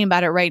just talking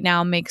about it right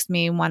now makes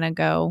me want to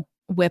go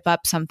whip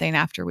up something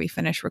after we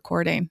finish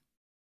recording.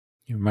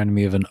 You reminded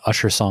me of an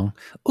Usher song.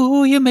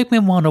 Ooh, you make me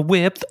want to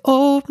whip the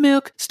oat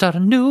milk, start a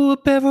new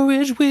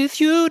beverage with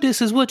you.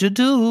 This is what you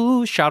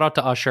do. Shout out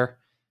to Usher.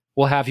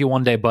 We'll have you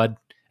one day, bud.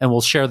 And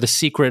we'll share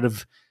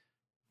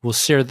we'll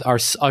share our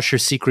Usher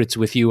secrets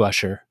with you,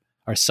 Usher.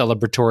 Our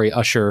celebratory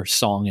Usher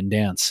song and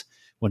dance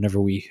whenever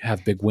we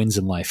have big wins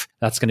in life.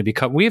 That's going to be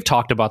we have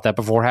talked about that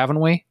before, haven't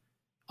we,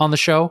 on the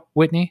show,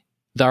 Whitney?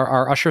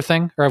 Our Usher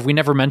thing? Or have we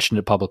never mentioned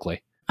it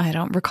publicly? I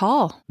don't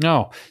recall.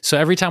 No. So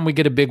every time we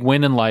get a big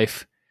win in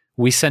life,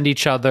 we send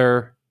each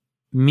other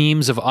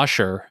memes of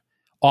Usher,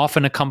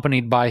 often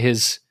accompanied by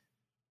his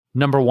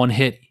number one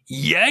hit,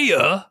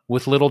 Yeah,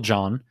 with Little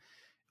John.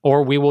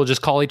 Or we will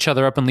just call each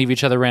other up and leave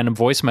each other random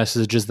voice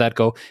messages that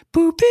go,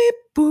 boop, beep,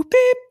 boop,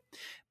 beep,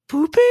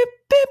 boop, beep,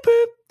 beep,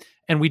 boop.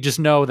 And we just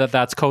know that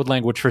that's code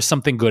language for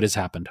something good has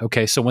happened.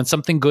 Okay, so when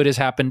something good has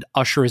happened,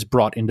 Usher is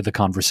brought into the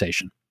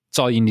conversation. That's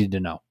all you need to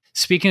know.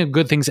 Speaking of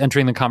good things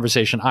entering the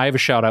conversation, I have a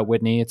shout out,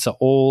 Whitney. It's an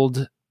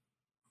old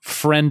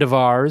friend of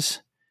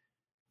ours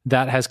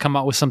that has come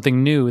out with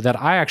something new that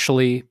I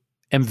actually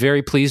am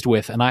very pleased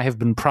with, and I have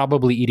been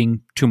probably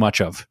eating too much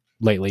of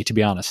lately, to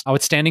be honest.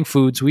 Outstanding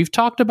Foods. We've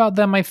talked about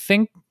them, I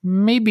think,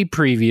 maybe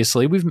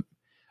previously.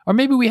 Or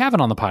maybe we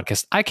haven't on the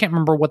podcast. I can't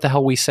remember what the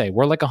hell we say.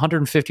 We're like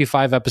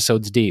 155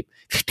 episodes deep.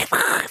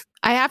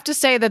 I have to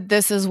say that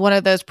this is one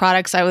of those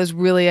products I was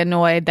really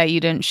annoyed that you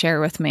didn't share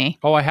with me.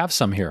 Oh, I have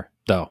some here,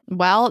 though.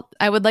 Well,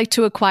 I would like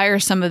to acquire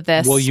some of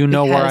this. Well, you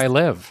know where I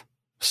live,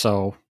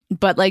 so...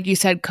 But like you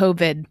said,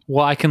 COVID.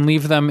 Well, I can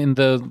leave them in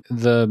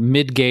the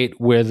mid gate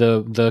where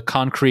the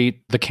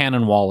concrete, the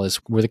cannon wall is,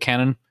 where the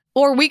cannon...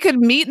 Or we could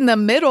meet in the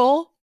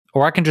middle.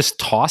 Or I can just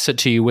toss it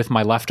to you with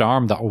my left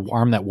arm, the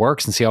arm that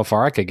works, and see how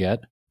far I could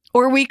get.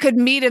 Or we could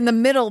meet in the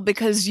middle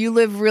because you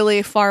live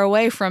really far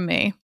away from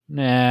me.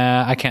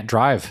 Nah, I can't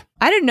drive.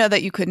 I didn't know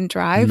that you couldn't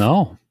drive.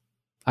 No.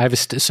 I have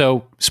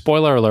so,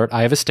 spoiler alert,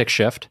 I have a stick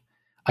shift.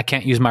 I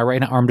can't use my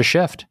right arm to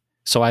shift.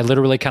 So I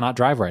literally cannot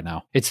drive right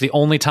now. It's the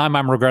only time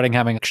I'm regretting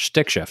having a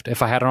stick shift.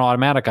 If I had an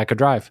automatic, I could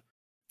drive.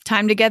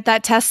 Time to get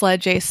that Tesla,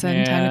 Jason.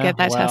 Yeah, time to get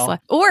that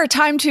Tesla. Or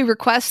time to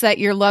request that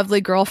your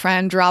lovely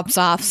girlfriend drops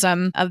off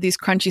some of these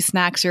crunchy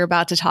snacks you're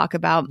about to talk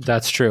about.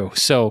 That's true.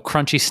 So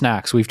crunchy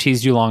snacks, we've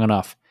teased you long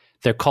enough.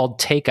 They're called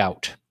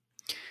Takeout.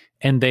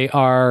 And they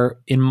are,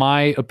 in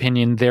my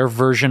opinion, their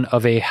version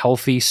of a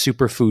healthy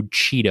superfood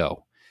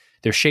Cheeto.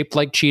 They're shaped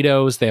like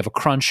Cheetos. They have a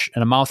crunch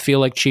and a mouthfeel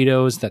like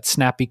Cheetos, that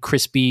snappy,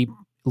 crispy,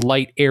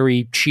 light,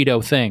 airy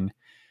Cheeto thing.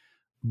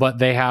 But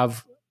they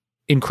have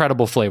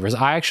incredible flavors.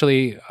 I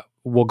actually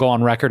will go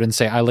on record and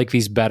say I like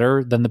these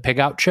better than the Pig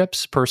Out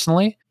chips,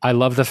 personally. I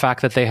love the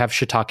fact that they have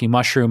shiitake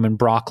mushroom and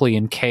broccoli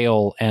and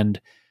kale,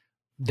 and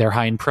they're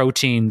high in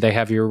protein. They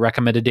have your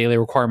recommended daily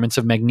requirements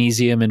of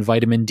magnesium and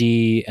vitamin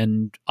D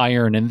and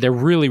iron. And they're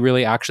really,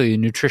 really, actually, the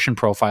nutrition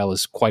profile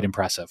is quite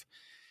impressive.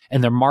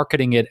 And they're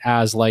marketing it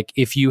as like,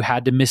 if you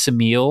had to miss a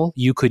meal,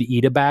 you could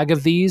eat a bag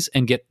of these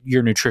and get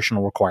your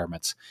nutritional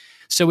requirements.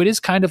 So it is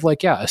kind of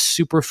like, yeah, a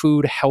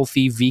superfood,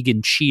 healthy,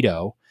 vegan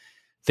Cheeto.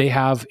 They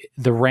have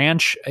the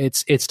ranch.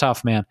 It's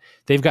tough, man.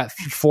 They've got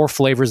 4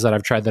 flavors that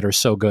I've tried that are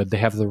so good. They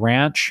have the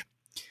ranch.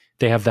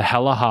 They have the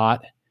hella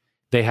hot.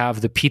 They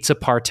have the pizza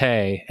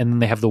partay, and then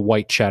they have the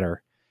white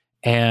cheddar.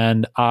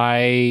 And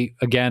I,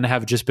 again,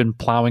 have just been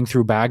plowing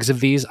through bags of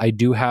these. I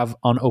do have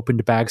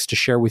unopened bags to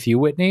share with you,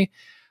 Whitney.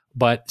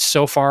 But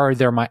so far,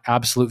 they're my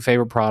absolute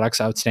favorite products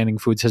Outstanding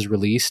Foods has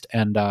released.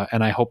 And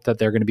I hope that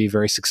they're going to be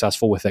very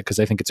successful with it, because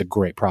I think it's a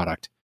great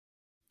product.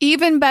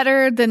 Even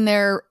better than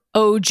their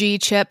OG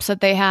chips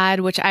that they had,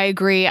 which I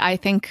agree. I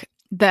think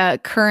the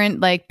current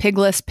like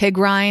pigless pig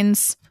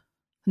rinds,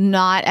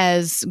 not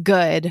as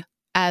good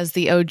as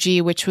the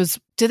OG, which was,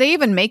 do they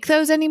even make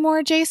those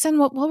anymore, Jason?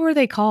 What were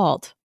they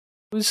called?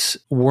 Those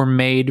were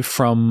made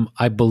from,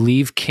 I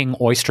believe, king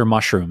oyster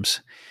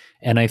mushrooms.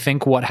 And I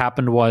think what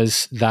happened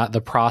was that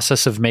the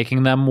process of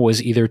making them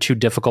was either too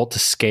difficult to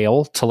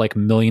scale to like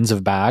millions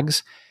of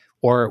bags,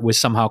 or it was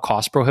somehow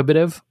cost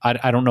prohibitive.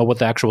 I don't know what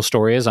the actual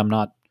story is.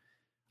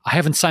 I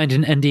haven't signed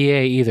an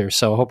NDA either,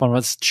 so I hope I'm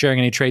not sharing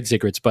any trade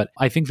secrets, but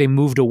I think they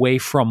moved away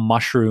from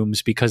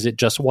mushrooms because it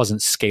just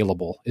wasn't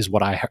scalable, is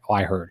what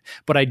I heard.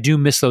 But I do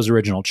miss those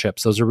original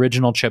chips. Those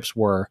original chips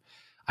were,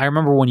 I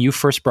remember when you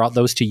first brought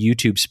those to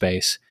YouTube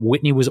Space,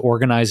 Whitney was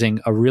organizing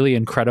a really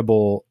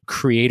incredible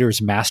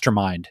creators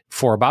mastermind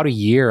for about a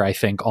year, I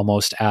think,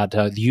 almost at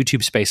the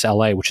YouTube Space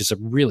LA, which is a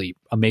really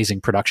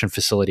amazing production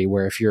facility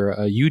where if you're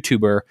a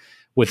YouTuber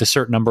with a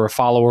certain number of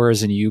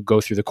followers and you go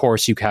through the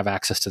course, you have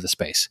access to the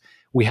space.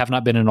 We have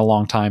not been in a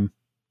long time,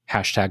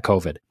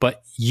 #COVID.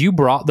 But you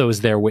brought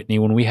those there, Whitney,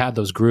 when we had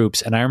those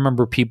groups. And I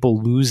remember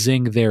people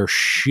losing their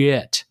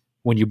shit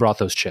when you brought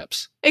those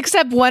chips.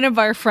 Except one of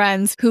our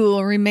friends, who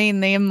will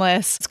remain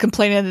nameless, is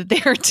complaining that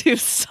they are too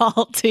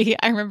salty.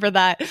 I remember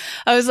that.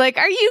 I was like,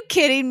 are you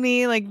kidding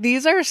me? Like,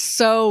 these are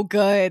so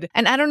good.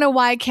 And I don't know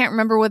why I can't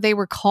remember what they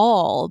were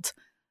called.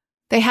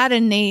 They had a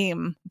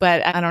name,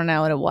 but I don't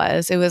know what it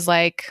was. It was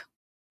like,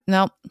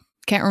 nope,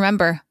 can't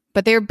remember.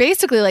 But they were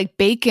basically like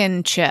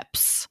bacon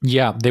chips.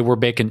 Yeah, they were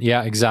bacon.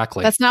 Yeah,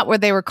 exactly. That's not what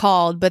they were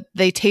called, but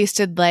they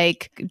tasted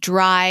like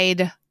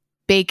dried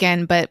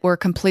bacon, but were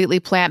completely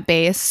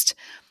plant-based.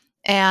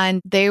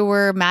 And they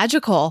were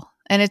magical.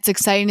 And it's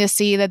exciting to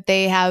see that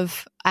they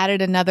have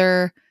added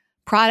another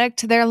product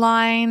to their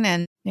line.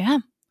 And yeah,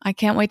 I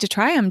can't wait to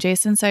try them,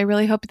 Jason. So I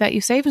really hope that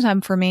you save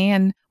them for me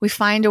and we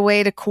find a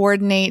way to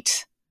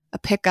coordinate a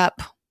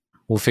pickup.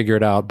 We'll figure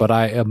it out. But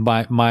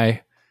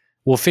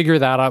we'll figure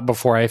that out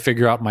before I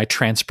figure out my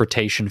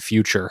transportation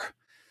future.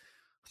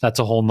 That's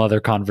a whole nother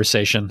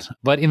conversation.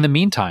 But in the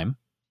meantime,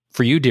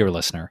 for you, dear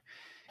listener.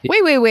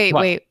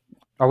 Wait.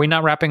 Are we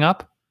not wrapping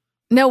up?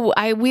 No,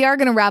 we are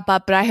going to wrap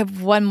up, but I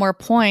have one more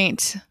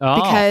point.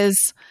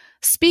 Because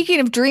speaking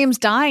of dreams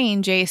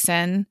dying,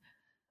 Jason,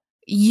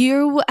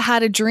 you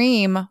had a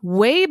dream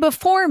way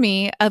before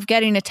me of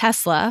getting a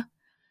Tesla.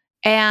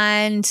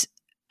 And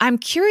I'm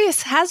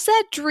curious, has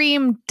that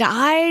dream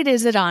died?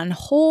 Is it on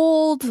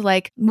hold?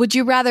 Like, would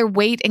you rather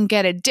wait and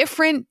get a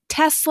different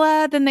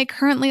Tesla than they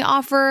currently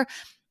offer?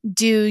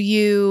 Do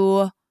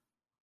you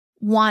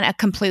want a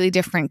completely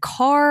different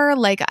car?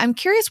 Like, I'm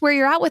curious where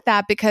you're at with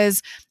that,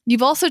 because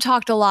you've also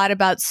talked a lot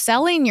about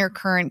selling your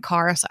current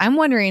car. So I'm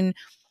wondering,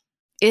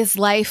 is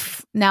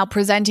life now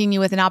presenting you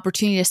with an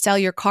opportunity to sell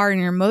your car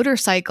and your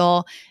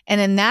motorcycle?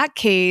 And in that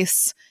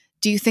case,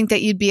 do you think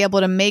that you'd be able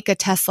to make a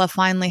Tesla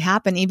finally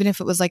happen, even if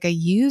it was like a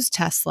used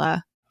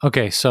Tesla?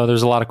 Okay, so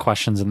there's a lot of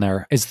questions in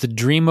there. Is the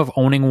dream of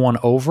owning one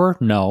over?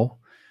 No.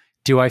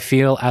 Do I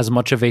feel as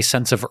much of a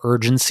sense of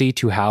urgency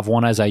to have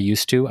one as I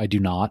used to? I do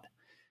not.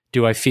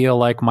 Do I feel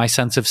like my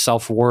sense of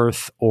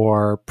self-worth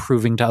or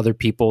proving to other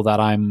people that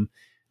I'm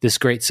this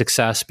great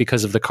success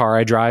because of the car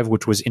I drive,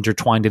 which was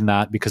intertwined in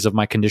that because of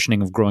my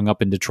conditioning of growing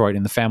up in Detroit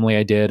and the family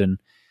I did, and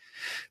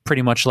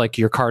pretty much like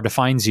your car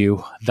defines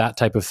you, that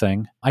type of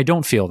thing. I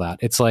don't feel that.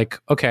 It's like,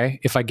 okay,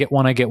 if I get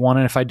one, I get one,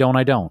 and if I don't,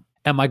 I don't.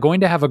 Am I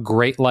going to have a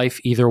great life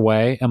either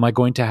way? Am I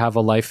going to have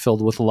a life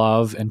filled with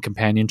love and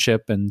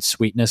companionship and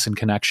sweetness and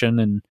connection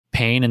and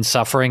pain and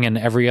suffering and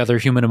every other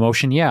human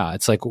emotion? Yeah,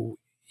 it's like,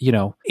 you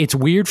know, it's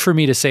weird for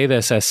me to say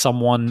this as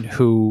someone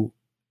who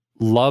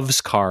loves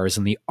cars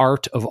and the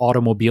art of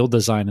automobile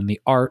design and the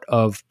art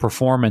of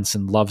performance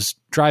and loves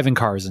driving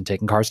cars and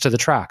taking cars to the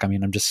track. I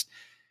mean,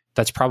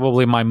 that's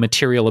probably my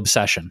material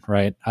obsession,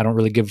 right? I don't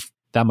really give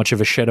that much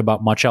of a shit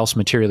about much else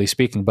materially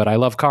speaking, but I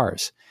love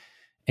cars.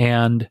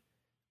 And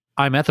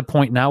I'm at the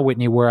point now,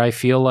 Whitney, where I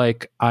feel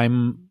like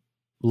I'm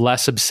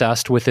less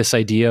obsessed with this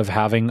idea of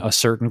having a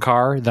certain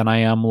car than I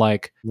am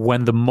like,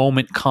 when the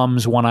moment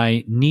comes when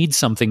I need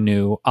something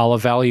new, I'll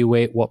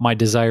evaluate what my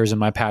desires and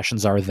my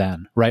passions are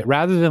then, right?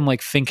 Rather than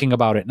like thinking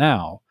about it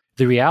now.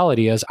 The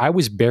reality is I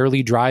was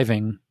barely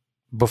driving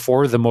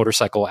before the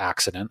motorcycle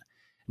accident.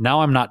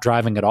 Now I'm not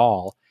driving at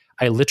all.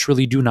 I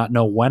literally do not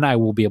know when I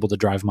will be able to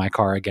drive my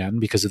car again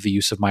because of the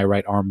use of my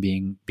right arm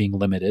being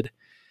limited.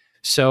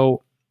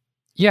 So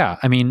yeah,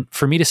 I mean,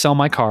 for me to sell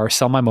my car,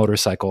 sell my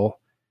motorcycle,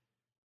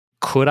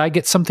 could I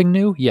get something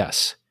new?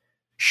 Yes.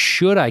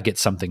 Should I get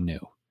something new?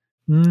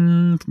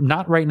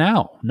 Not right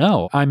now.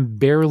 No, I'm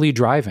barely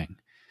driving.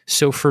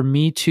 So for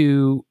me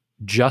to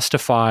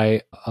justify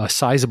a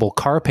sizable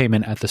car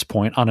payment at this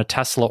point on a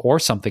Tesla or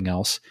something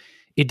else,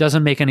 it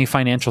doesn't make any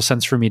financial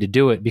sense for me to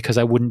do it because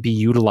I wouldn't be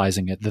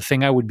utilizing it. The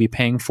thing I would be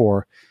paying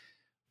for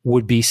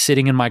would be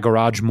sitting in my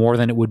garage more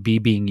than it would be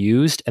being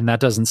used, and that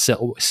doesn't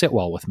sit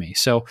well with me.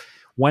 So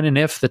when and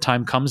if the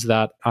time comes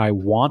that I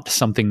want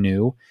something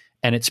new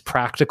and it's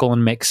practical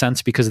and makes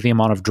sense because of the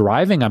amount of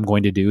driving I'm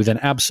going to do, then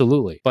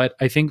absolutely. But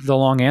I think the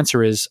long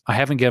answer is I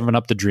haven't given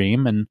up the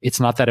dream, and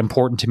it's not that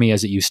important to me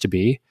as it used to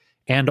be.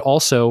 And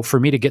also, for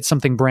me to get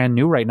something brand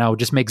new right now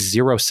just makes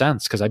zero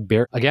sense because I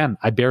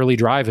barely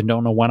drive and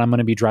don't know when I'm going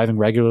to be driving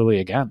regularly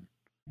again.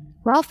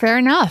 Well, fair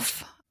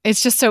enough.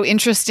 It's just so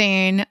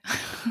interesting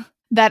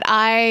that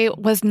I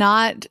was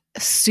not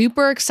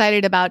super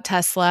excited about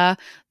Tesla.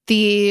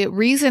 The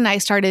reason I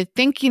started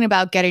thinking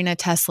about getting a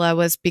Tesla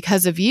was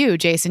because of you,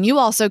 Jason. You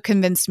also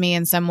convinced me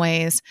in some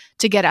ways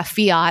to get a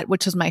Fiat,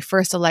 which was my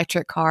first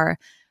electric car.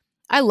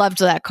 I loved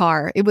that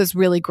car. It was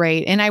really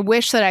great. And I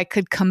wish that I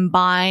could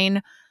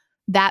combine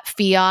that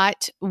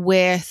Fiat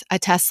with a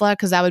Tesla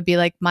because that would be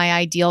like my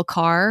ideal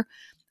car.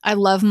 I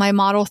love my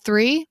Model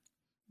 3,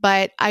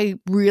 but I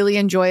really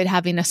enjoyed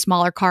having a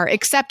smaller car,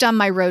 except on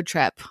my road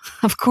trip.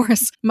 Of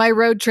course, my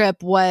road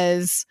trip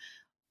was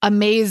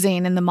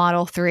amazing in the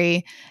Model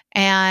 3.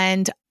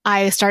 And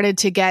I started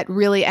to get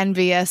really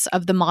envious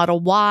of the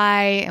Model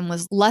Y and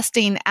was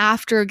lusting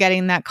after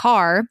getting that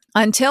car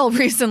until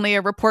recently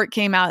a report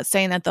came out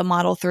saying that the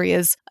Model 3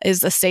 is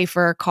a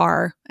safer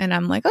car. And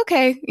I'm like,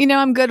 okay,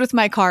 I'm good with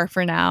my car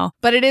for now.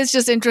 But it is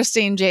just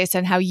interesting,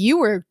 Jason, how you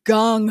were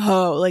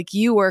gung-ho, like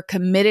you were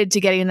committed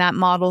to getting that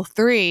Model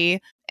 3.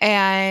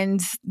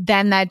 And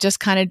then that just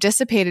kind of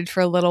dissipated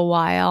for a little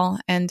while.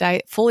 And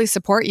I fully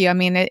support you. I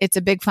mean, it's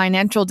a big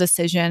financial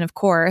decision, of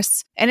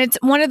course. And it's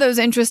one of those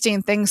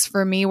interesting things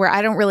for me where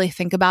I don't really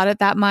think about it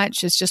that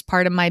much. It's just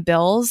part of my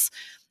bills.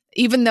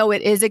 Even though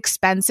it is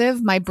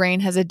expensive, my brain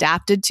has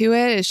adapted to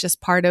it. It's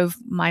just part of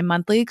my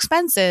monthly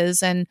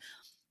expenses. And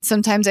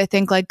sometimes I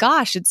think like,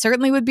 gosh, it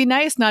certainly would be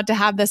nice not to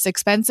have this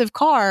expensive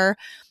car.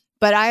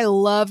 But I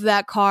love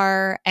that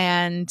car.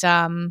 And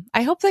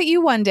I hope that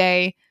you one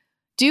day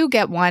do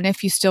get one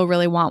if you still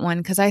really want one,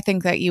 because I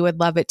think that you would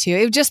love it too.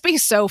 It would just be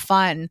so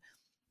fun,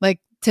 like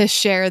to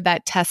share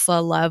that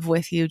Tesla love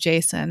with you,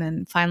 Jason,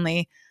 and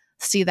finally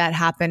see that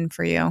happen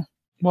for you.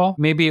 Well,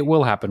 maybe it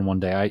will happen one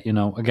day.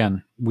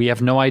 Again, we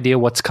have no idea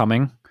what's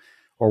coming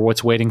or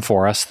what's waiting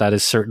for us. That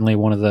is certainly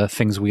one of the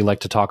things we like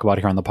to talk about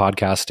here on the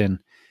podcast. And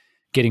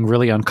getting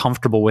really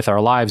uncomfortable with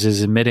our lives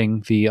is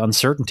admitting the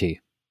uncertainty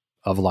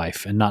of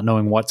life and not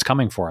knowing what's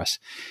coming for us.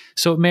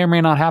 So it may or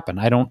may not happen.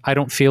 I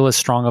don't feel as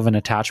strong of an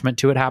attachment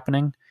to it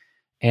happening.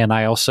 And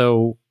I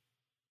also,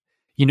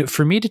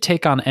 for me to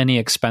take on any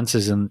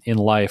expenses in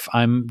life,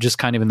 I'm just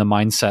kind of in the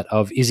mindset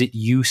of, is it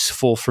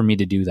useful for me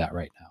to do that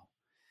right now?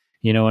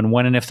 And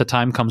when and if the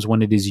time comes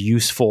when it is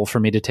useful for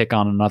me to take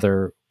on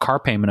another car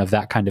payment of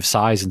that kind of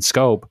size and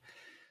scope,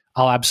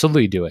 I'll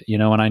absolutely do it,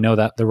 and I know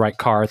that the right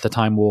car at the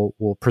time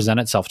will present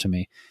itself to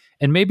me.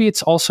 And maybe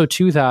it's also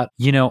too that,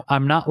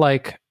 I'm not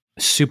like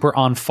super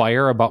on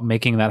fire about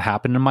making that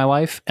happen in my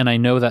life. And I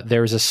know that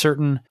there's a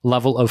certain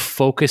level of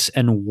focus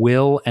and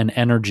will and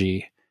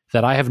energy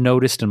that I have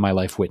noticed in my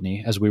life,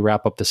 Whitney, as we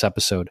wrap up this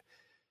episode,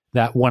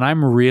 that when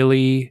I'm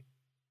really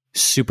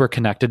super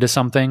connected to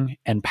something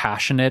and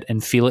passionate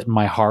and feel it in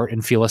my heart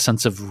and feel a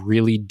sense of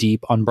really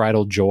deep,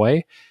 unbridled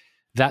joy,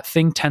 that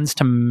thing tends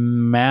to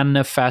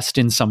manifest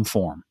in some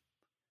form.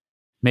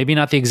 Maybe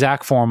not the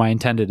exact form I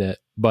intended it,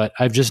 but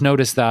I've just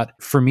noticed that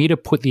for me to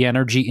put the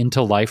energy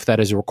into life that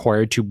is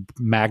required to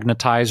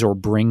magnetize or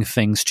bring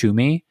things to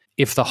me,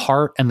 if the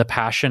heart and the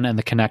passion and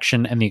the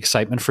connection and the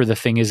excitement for the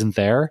thing isn't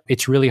there,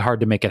 it's really hard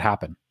to make it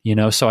happen.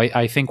 So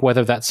I think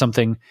whether that's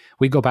something,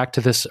 we go back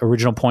to this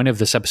original point of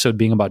this episode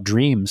being about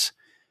dreams,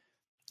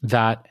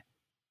 that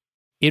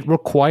it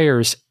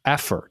requires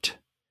effort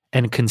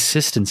and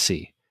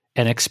consistency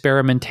and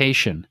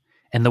experimentation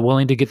and the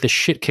willing to get the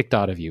shit kicked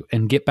out of you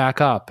and get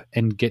back up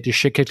and get your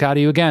shit kicked out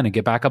of you again and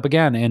get back up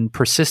again, and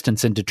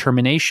persistence and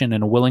determination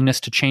and a willingness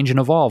to change and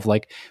evolve.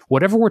 Like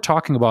whatever we're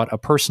talking about, a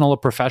personal, a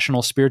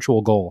professional,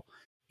 spiritual goal,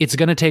 it's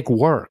going to take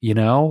work.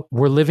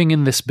 We're living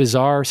in this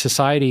bizarre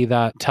society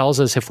that tells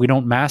us if we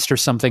don't master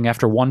something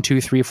after 1,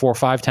 2, 3, 4,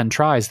 5, 10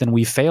 tries, then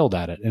we failed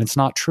at it. And it's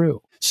not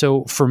true.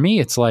 So for me,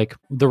 it's like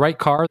the right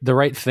car, the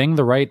right thing,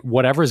 the right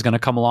whatever is going to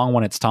come along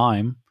when it's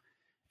time.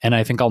 And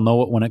I think I'll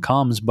know it when it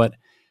comes. But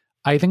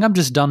I think I'm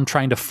just done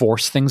trying to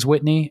force things,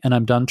 Whitney, and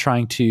I'm done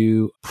trying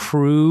to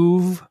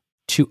prove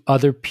to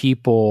other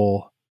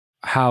people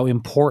how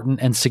important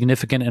and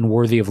significant and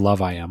worthy of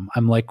love I am.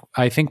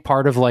 I think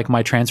part of like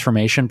my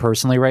transformation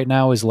personally right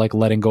now is like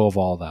letting go of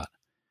all that,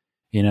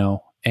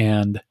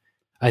 and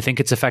I think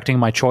it's affecting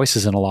my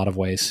choices in a lot of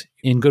ways,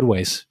 in good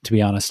ways, to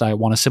be honest. I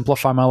want to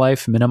simplify my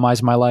life,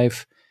 minimize my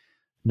life,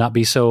 not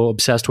be so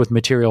obsessed with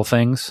material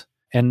things.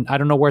 And I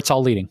don't know where it's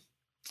all leading.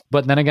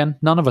 But then again,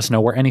 none of us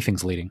know where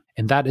anything's leading.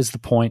 And that is the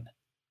point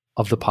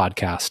of the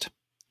podcast.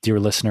 Dear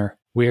listener,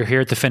 we are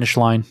here at the finish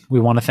line. We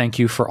want to thank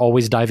you for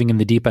always diving in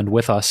the deep end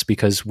with us,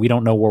 because we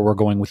don't know where we're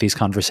going with these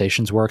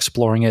conversations. We're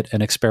exploring it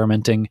and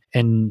experimenting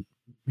and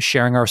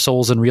sharing our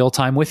souls in real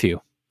time with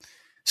you.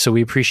 So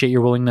we appreciate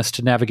your willingness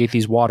to navigate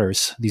these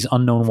waters, these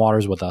unknown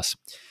waters with us.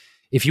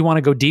 If you want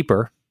to go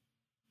deeper,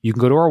 you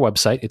can go to our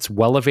website. It's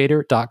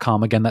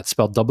wellevator.com. Again, that's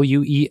spelled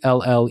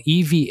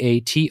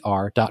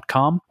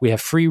WELLEVATR.com. We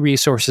have free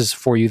resources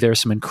for you there,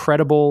 some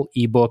incredible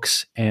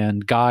ebooks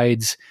and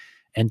guides,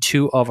 and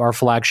 2 of our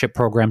flagship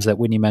programs that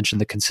Whitney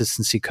mentioned, the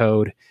Consistency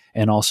Code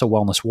and also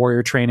Wellness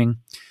Warrior Training.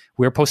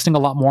 We're posting a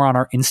lot more on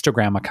our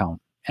Instagram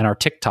account and our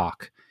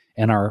TikTok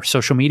and our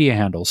social media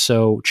handles.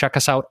 So check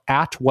us out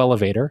at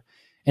Wellevator.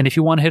 And if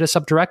you want to hit us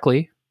up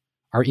directly,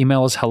 our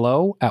email is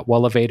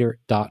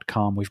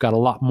hello@wellevator.com. We've got a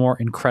lot more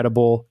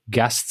incredible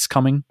guests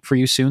coming for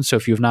you soon. So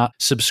if you've not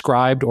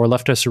subscribed or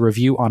left us a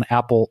review on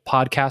Apple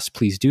Podcasts,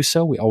 please do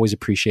so. We always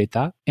appreciate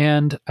that.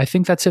 And I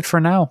think that's it for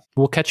now.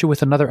 We'll catch you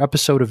with another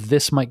episode of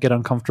This Might Get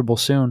Uncomfortable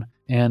soon.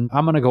 And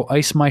I'm going to go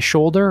ice my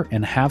shoulder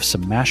and have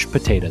some mashed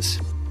potatoes.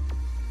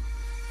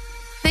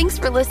 Thanks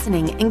for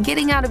listening and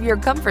getting out of your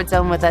comfort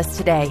zone with us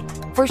today.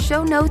 For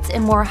show notes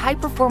and more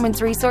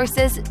high-performance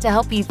resources to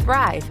help you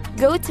thrive,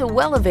 go to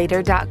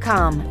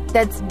wellevator.com.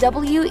 That's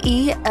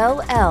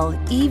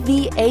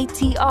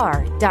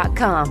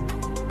WELLEVATR.com.